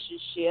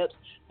relationships,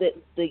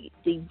 the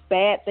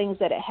bad things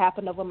that had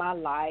happened over my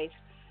life,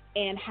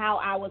 and how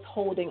I was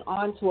holding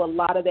on to a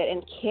lot of that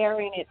and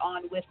carrying it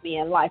on with me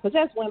in life. Because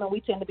as women,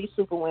 we tend to be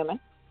super women.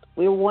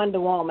 We're Wonder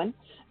Woman.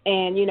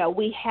 And, you know,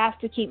 we have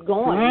to keep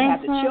going. We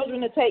have the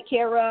children to take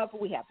care of.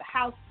 We have the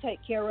house to take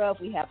care of.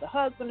 We have the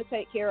husband to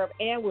take care of.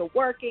 And we're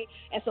working.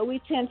 And so we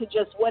tend to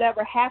just,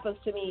 whatever happens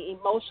to me,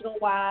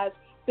 emotional-wise,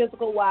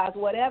 physical-wise,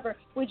 whatever,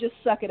 we just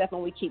suck it up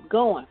and we keep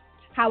going.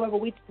 However,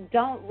 we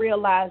don't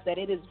realize that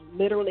it is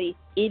literally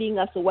eating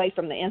us away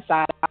from the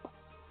inside out.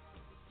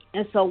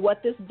 And so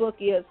what this book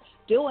is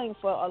doing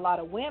for a lot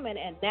of women,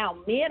 and now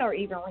men are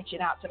even reaching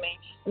out to me,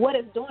 what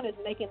it's doing is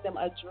making them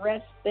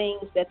address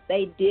things that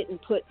they didn't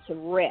put to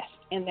rest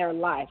in their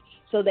life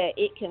so that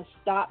it can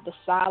stop the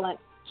silent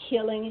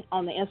killing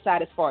on the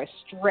inside as far as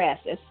stress,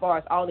 as far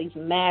as all these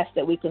masks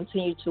that we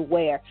continue to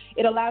wear.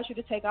 It allows you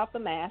to take off the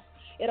mask.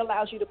 It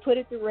allows you to put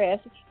it to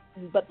rest.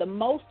 But the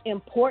most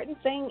important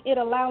thing it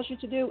allows you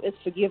to do is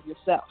forgive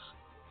yourself.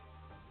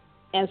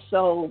 And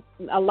so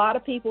a lot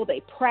of people,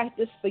 they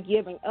practice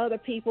forgiving other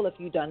people. If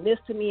you've done this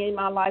to me in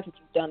my life, if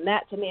you've done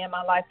that to me in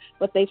my life,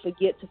 but they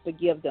forget to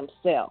forgive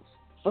themselves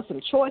for some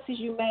choices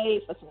you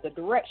made, for some of the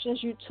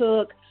directions you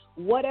took,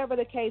 whatever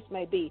the case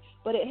may be.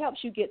 But it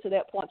helps you get to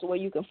that point to where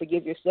you can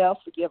forgive yourself,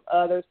 forgive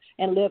others,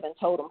 and live in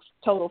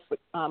total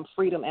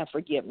freedom and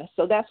forgiveness.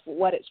 So that's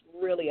what it's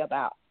really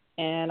about.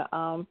 And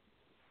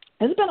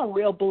it's been a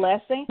real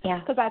blessing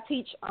because I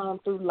teach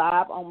through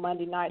live on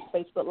Monday nights,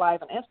 Facebook Live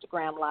and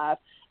Instagram Live,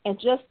 and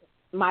just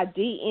my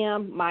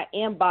DM, my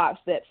inbox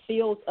that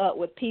fills up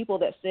with people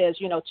that says,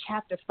 you know,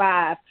 chapter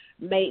 5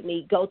 made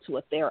me go to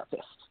a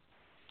therapist.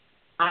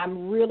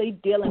 I'm really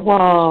dealing with issues.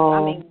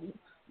 I mean,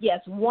 yes,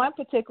 one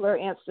particular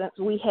instance,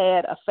 we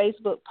had a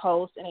Facebook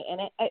post,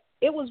 and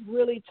it was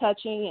really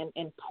touching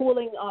and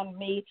pulling on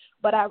me,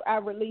 but I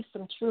released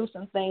some truths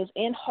and things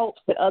in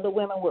hopes that other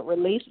women would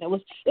release. And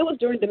it was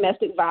during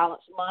Domestic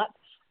Violence Month,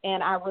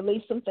 and I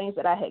released some things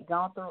that I had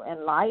gone through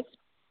in life.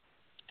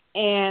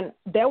 And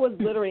there was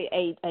literally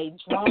a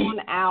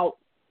drawn-out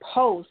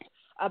post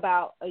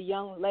about a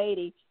young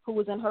lady who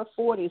was in her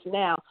 40s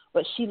now,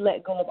 but she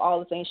let go of all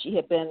the things she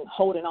had been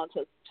holding on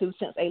to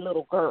since a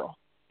little girl.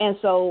 And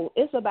so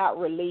it's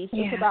about release,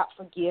 it's about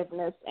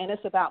forgiveness, and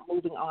it's about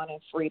moving on in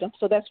freedom.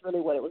 So that's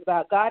really what it was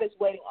about. God is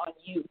waiting on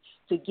you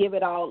to give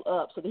it all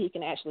up so that he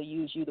can actually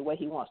use you the way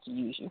he wants to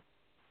use you.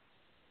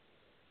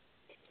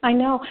 I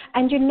know.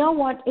 And you know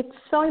what? It's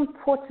so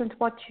important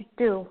what you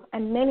do,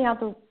 and many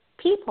other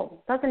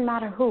people, doesn't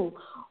matter who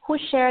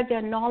share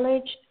their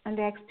knowledge and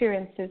their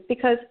experiences,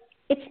 because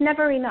it's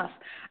never enough.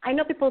 I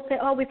know people say,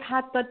 oh, we've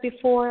had that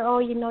before. Oh,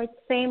 you know, it's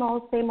same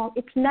old, same old.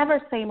 It's never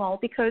same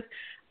old, because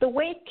the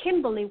way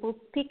Kimberly will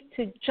speak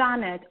to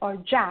Janet or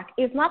Jack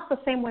is not the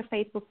same way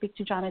Faith will speak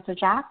to Janet or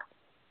Jack.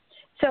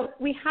 So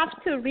we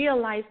have to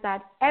realize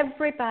that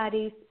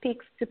everybody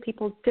speaks to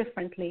people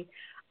differently.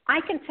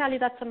 I can tell you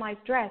that's a nice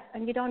dress,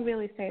 and you don't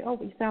really say, oh,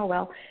 you say, oh,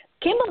 well.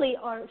 Kimberly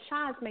or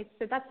Shaz may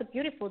say, that's a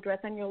beautiful dress,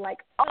 and you're like,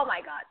 oh,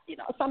 my God, you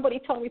know, somebody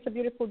told me it's a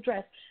beautiful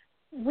dress.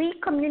 We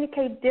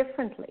communicate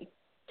differently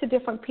to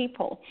different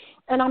people.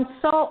 And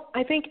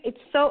I think it's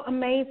so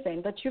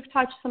amazing that you've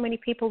touched so many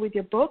people with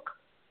your book,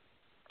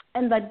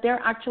 and that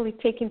they're actually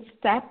taking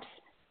steps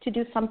to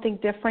do something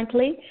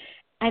differently.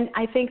 And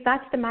I think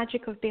that's the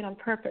magic of being on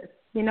purpose,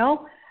 you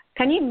know?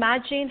 Can you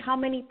imagine how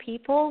many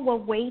people were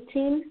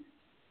waiting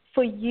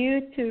for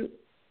you to,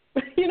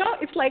 you know,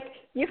 it's like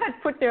you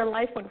had put their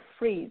life on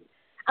freeze.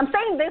 I'm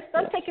saying this,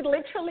 don't take it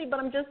literally, but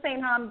I'm just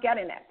saying how I'm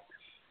getting it.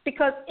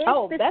 Because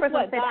if this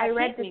person said, I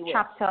read this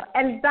chapter,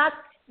 and that's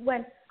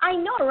when, I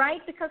know,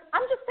 right? Because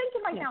I'm just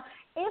thinking right now,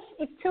 if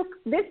it took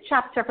this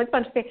chapter for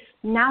someone to say,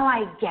 now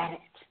I get it.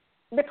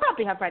 They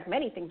probably have read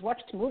many things,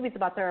 watched movies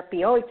about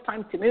therapy. Oh, it's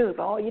time to move.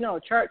 Oh, you know,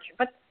 church.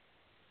 But,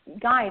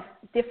 guys,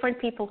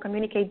 different people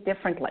communicate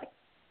differently.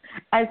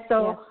 And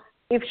so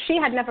if she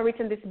had never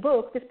written this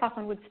book, this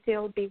person would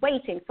still be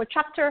waiting for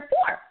chapter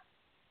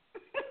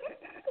 4,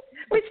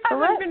 which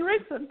hasn't been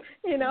written,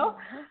 you know.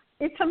 Mm-hmm.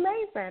 It's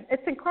amazing.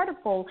 It's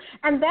incredible.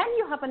 And then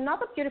you have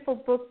another beautiful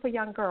book for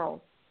young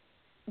girls.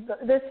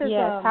 This is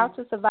How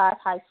to Survive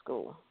High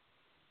School.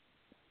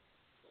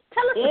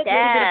 Tell us a little bit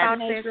about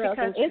this,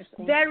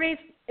 because there is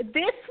this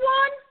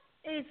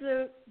one is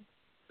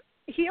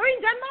here in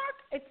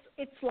Denmark.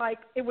 It's like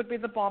it would be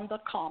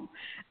thebomb.com.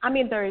 I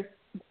mean, there is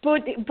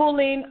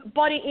bullying,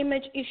 body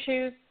image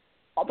issues,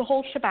 the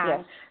whole shebang.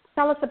 Yes.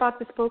 Tell us about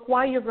this book,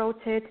 why you wrote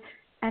it,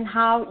 and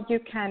how you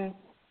can.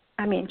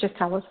 I mean, just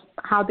tell us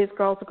how these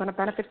girls are going to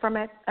benefit from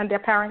it, and their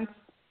parents,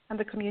 and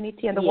the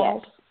community, and the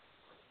world.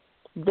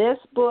 This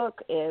book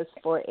is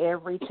for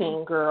every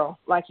teen girl.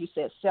 Like you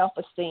said,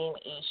 self-esteem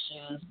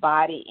issues,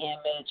 body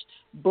image,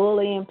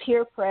 bullying,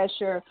 peer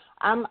pressure.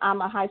 I'm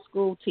a high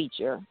school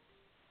teacher.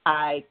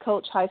 I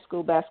coach high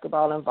school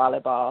basketball and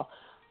volleyball.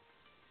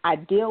 I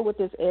deal with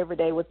this every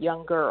day with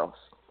young girls.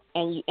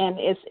 And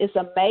it's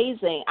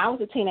amazing. I was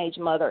a teenage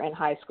mother in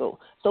high school.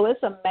 So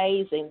it's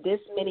amazing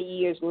this many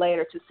years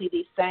later to see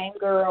these same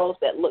girls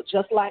that look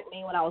just like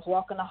me when I was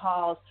walking the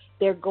halls.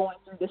 They're going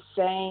through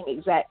the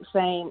exact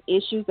same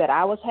issues that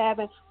I was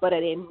having, but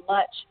at a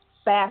much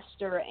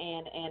faster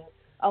and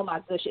oh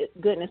my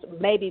goodness,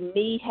 maybe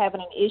me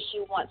having an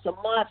issue once a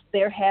month,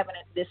 they're having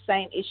this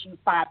same issue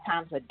 5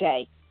 times a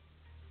day.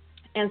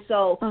 And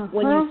so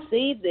when you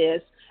see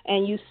this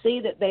and you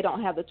see that they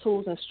don't have the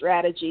tools and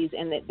strategies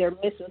and that they're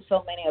missing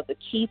so many of the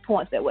key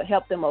points that would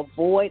help them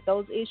avoid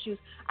those issues,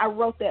 I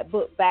wrote that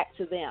book back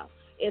to them.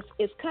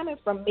 It's coming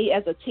from me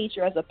as a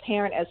teacher, as a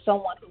parent, as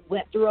someone who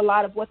went through a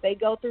lot of what they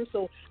go through,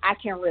 so I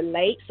can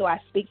relate, so I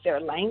speak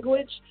their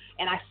language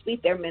and I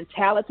speak their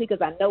mentality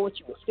because I know what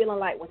you were feeling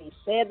like when he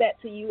said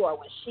that to you or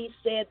when she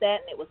said that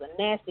and it was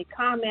a nasty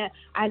comment.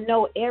 I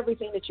know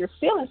everything that you're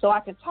feeling, so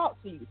I can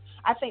talk to you.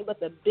 I think, but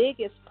the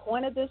biggest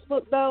point of this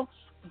book, though,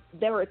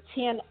 there were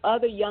 10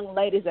 other young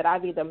ladies that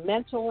I've either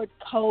mentored,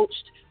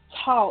 coached,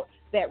 taught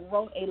that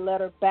wrote a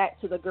letter back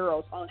to the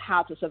girls on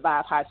how to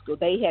survive high school.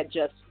 They had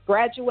just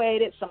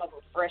graduated. Some of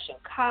them fresh in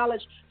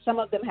college. Some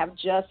of them have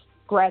just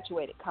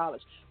graduated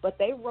college. But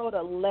they wrote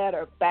a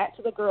letter back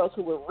to the girls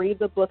who would read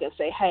the book and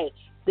say, hey,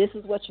 this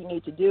is what you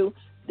need to do.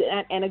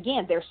 And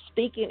again, they're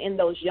speaking in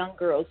those young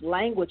girls'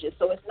 languages.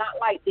 So it's not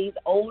like these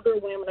older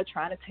women are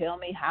trying to tell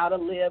me how to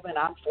live and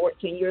I'm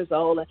 14 years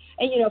old.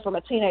 And you know, from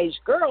a teenage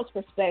girl's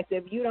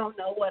perspective, you don't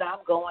know what I'm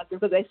going through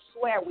because they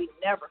swear we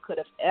never could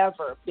have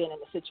ever been in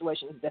the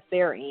situations that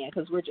they're in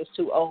because we're just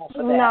too old for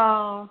that.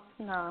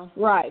 No.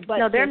 Right. But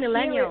no, they're to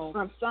millennials. hear it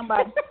from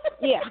somebody,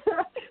 yeah,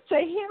 to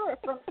hear it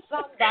from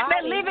somebody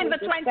they live in the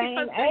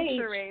 21st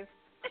century.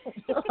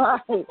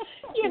 Right.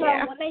 You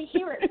know, when they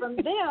hear it from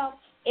them,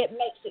 it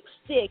makes it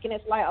stick, and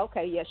it's like,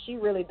 okay, yeah, she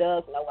really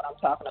does know what I'm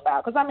talking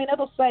about. Because, I mean,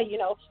 it'll say, you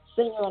know,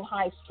 senior in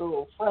high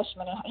school,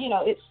 freshman, you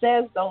know, it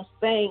says those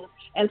things,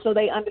 and so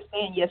they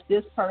understand, yes,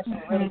 this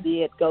person really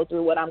did go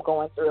through what I'm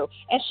going through.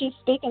 And she's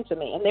speaking to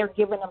me, and they're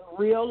giving them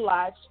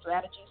real-life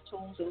strategies,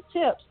 tools, and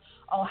tips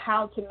on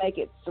how to make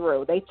it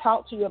through. They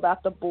talk to you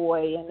about the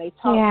boy, and they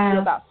talk to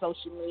you about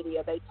social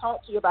media. They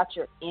talk to you about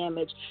your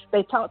image.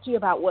 They talk to you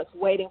about what's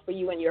waiting for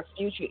you in your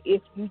future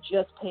if you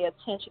just pay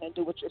attention and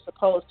do what you're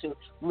supposed to.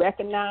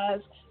 Recognize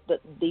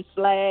the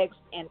flags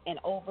and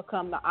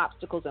overcome the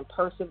obstacles and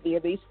persevere.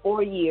 These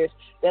 4 years,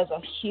 there's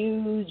a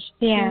huge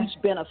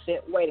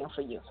benefit waiting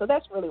for you. So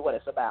that's really what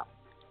it's about.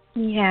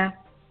 Yeah.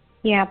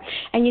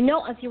 And, you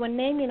know, as you were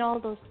naming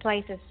all those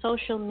places,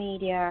 social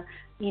media,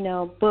 you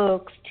know,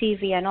 books,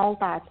 TV, and all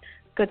that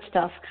good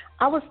stuff,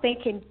 I was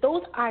thinking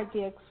those are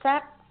the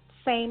exact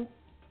same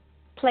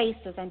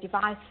places and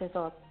devices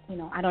or, you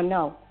know, I don't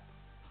know,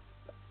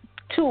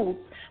 tools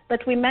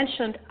that we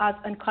mentioned as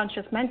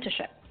unconscious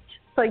mentorship.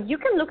 So you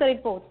can look at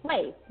it both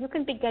ways. You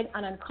can begin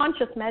an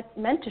unconscious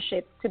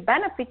mentorship to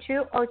benefit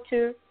you or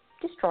to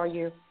destroy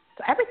you.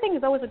 So everything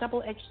is always a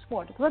double-edged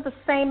sword. They're the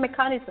same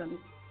mechanisms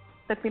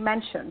that we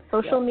mentioned: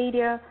 social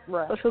media,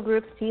 social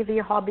groups, TV,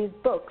 hobbies,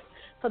 books.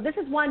 So this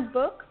is one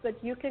book that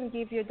you can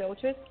give your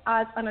daughters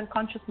as an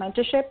unconscious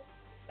mentorship,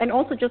 and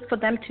also just for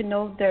them to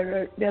know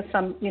there's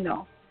some, you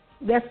know,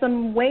 there's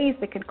some ways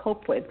they can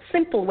cope with.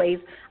 Simple ways,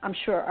 I'm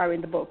sure, are in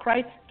the book,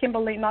 right,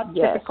 Kimberly? Not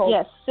difficult.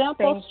 Yes,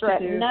 simple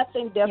strategies,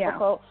 nothing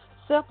difficult.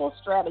 Simple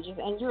strategies.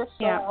 And you're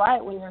so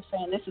right when you're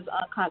saying this is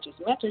unconscious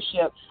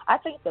mentorship. I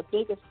think the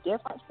biggest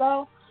difference,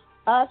 though,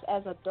 us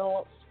as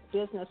adults,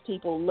 business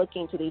people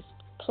looking to these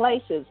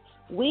places,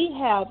 we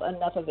have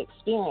enough of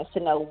experience to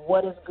know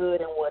what is good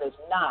and what is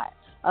not.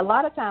 A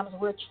lot of times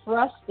we're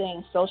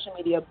trusting social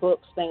media,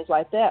 books, things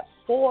like that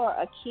for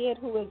a kid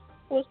who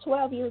is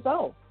 12 years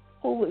old,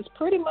 who is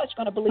pretty much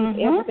going to believe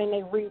everything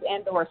they read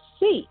and or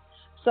see.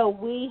 So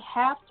we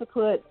have to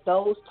put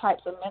those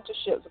types of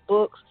mentorships,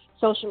 books,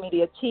 social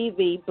media,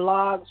 TV,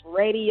 blogs,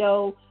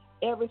 radio,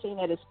 everything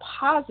that is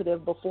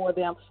positive before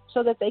them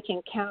so that they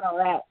can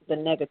counteract the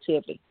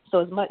negativity. So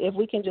as much if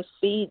we can just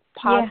feed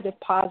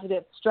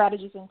positive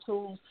strategies and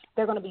tools,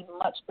 they're going to be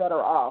much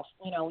better off.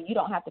 You know, you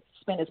don't have to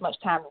spend as much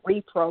time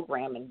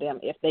reprogramming them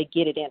if they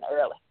get it in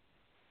early.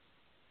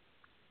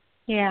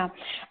 Yeah.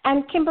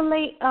 And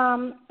Kimberly,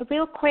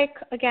 real quick,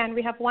 again,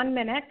 we have 1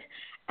 minute.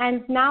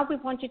 And now we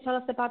want you to tell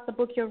us about the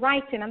book you're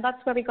writing, and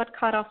that's where we got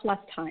cut off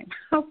last time.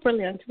 How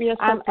brilliant. We are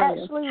so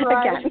brilliant. Actually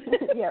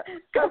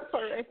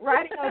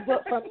writing a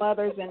book for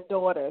mothers and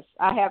daughters.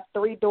 I have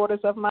 3 daughters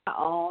of my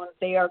own.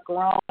 They are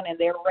grown, and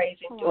they're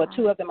raising, or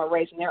 2 of them are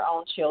raising their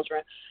own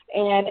children.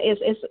 And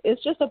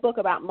it's just a book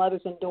about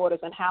mothers and daughters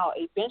and how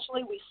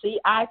eventually we see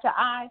eye to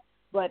eye,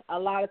 but a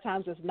lot of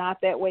times it's not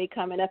that way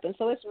coming up. And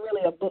so it's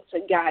really a book to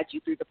guide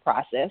you through the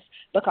process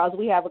because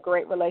we have a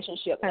great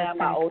relationship now.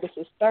 My oldest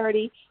is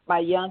 30. My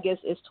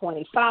youngest is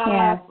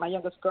 25, my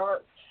youngest girl.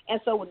 And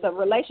so with the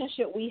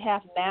relationship we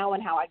have now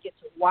and how I get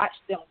to watch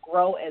them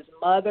grow as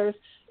mothers,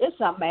 it's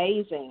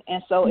amazing.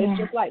 And so it's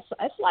just like,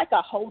 it's like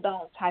a hold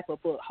on type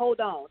of book. Hold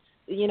on.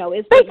 You know,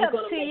 it's big up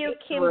to you,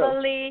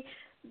 Kimberly.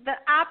 The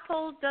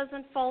apple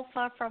doesn't fall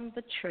far from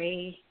the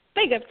tree.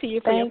 Big up to you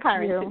for your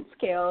parenting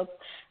skills.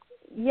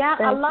 Yeah,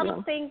 a lot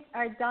of things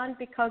are done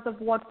because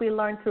of what we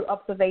learn through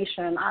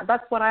observation.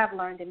 That's what I have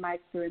learned in my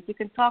experience. You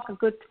can talk a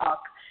good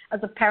talk as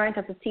a parent,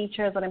 as a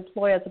teacher, as an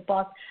employer, as a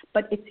boss,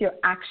 but it's your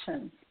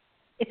actions.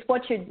 It's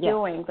what you're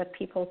doing that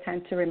people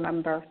tend to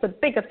remember. So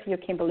big up to you,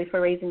 Kimberly, for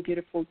raising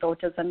beautiful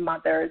daughters and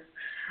mothers.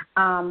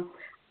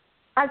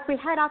 As we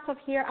head out of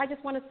here, I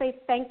just want to say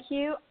thank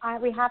you.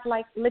 We have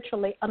like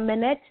literally a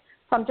minute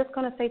So I'm just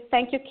going to say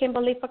thank you,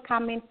 Kimberly, for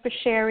coming, for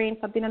sharing,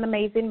 for being an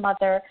amazing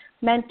mother,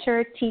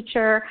 mentor,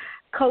 teacher,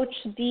 Coach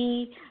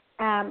D,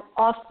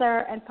 author,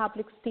 and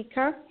public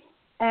speaker.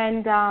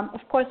 And, of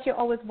course, you're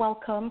always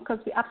welcome because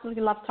we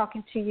absolutely love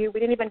talking to you.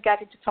 We didn't even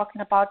get into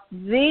talking about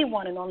the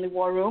one and only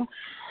War Room.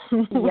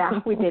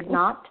 Yeah, we did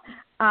not.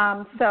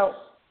 So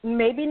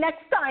maybe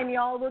next time,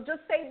 y'all, we'll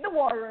just say the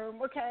War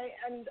Room, okay?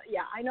 And,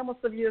 yeah, I know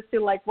most of you are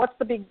still like, what's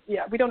the big –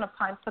 yeah, we don't have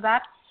time for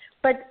that.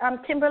 But,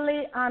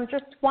 Kimberly,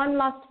 just one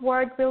last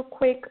word real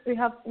quick. We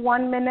have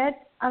 1 minute,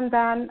 and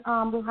then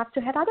we'll have to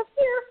head out of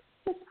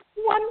here. Just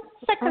 1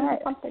 second or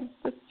something.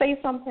 Just say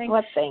something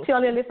to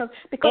all your listeners.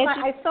 Because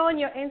I saw on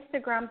your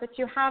Instagram that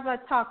you have a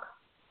talk.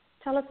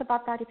 Tell us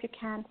about that if you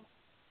can.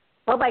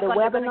 Oh, my God.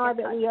 Webinar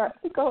that we are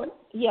going.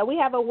 Yeah, we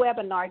have a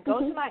webinar. Go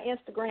to my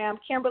Instagram,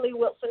 Kimberly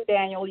Wilson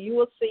Daniel. You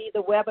will see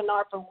the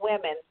webinar for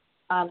women,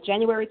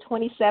 January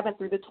 27th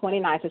through the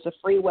 29th. It's a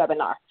free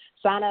webinar.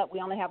 Sign up. We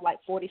only have like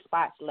 40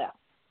 spots left.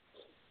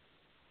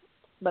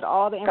 But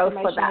all the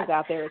information is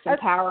out there. It's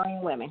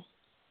empowering women.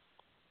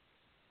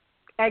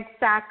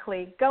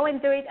 Exactly. Go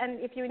and do it. And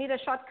if you need a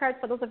shortcut,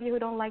 for those of you who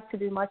don't like to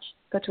do much,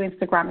 go to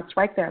Instagram. It's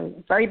right there.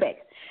 It's very big.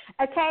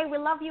 Okay, we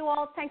love you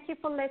all. Thank you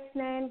for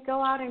listening.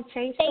 Go out and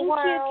change the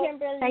world. Thank you,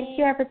 Kimberly. Thank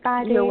you,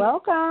 everybody. You're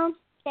welcome.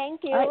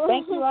 Thank you. All right,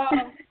 thank you all.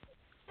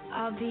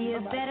 I'll be a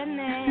better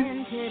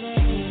man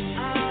today.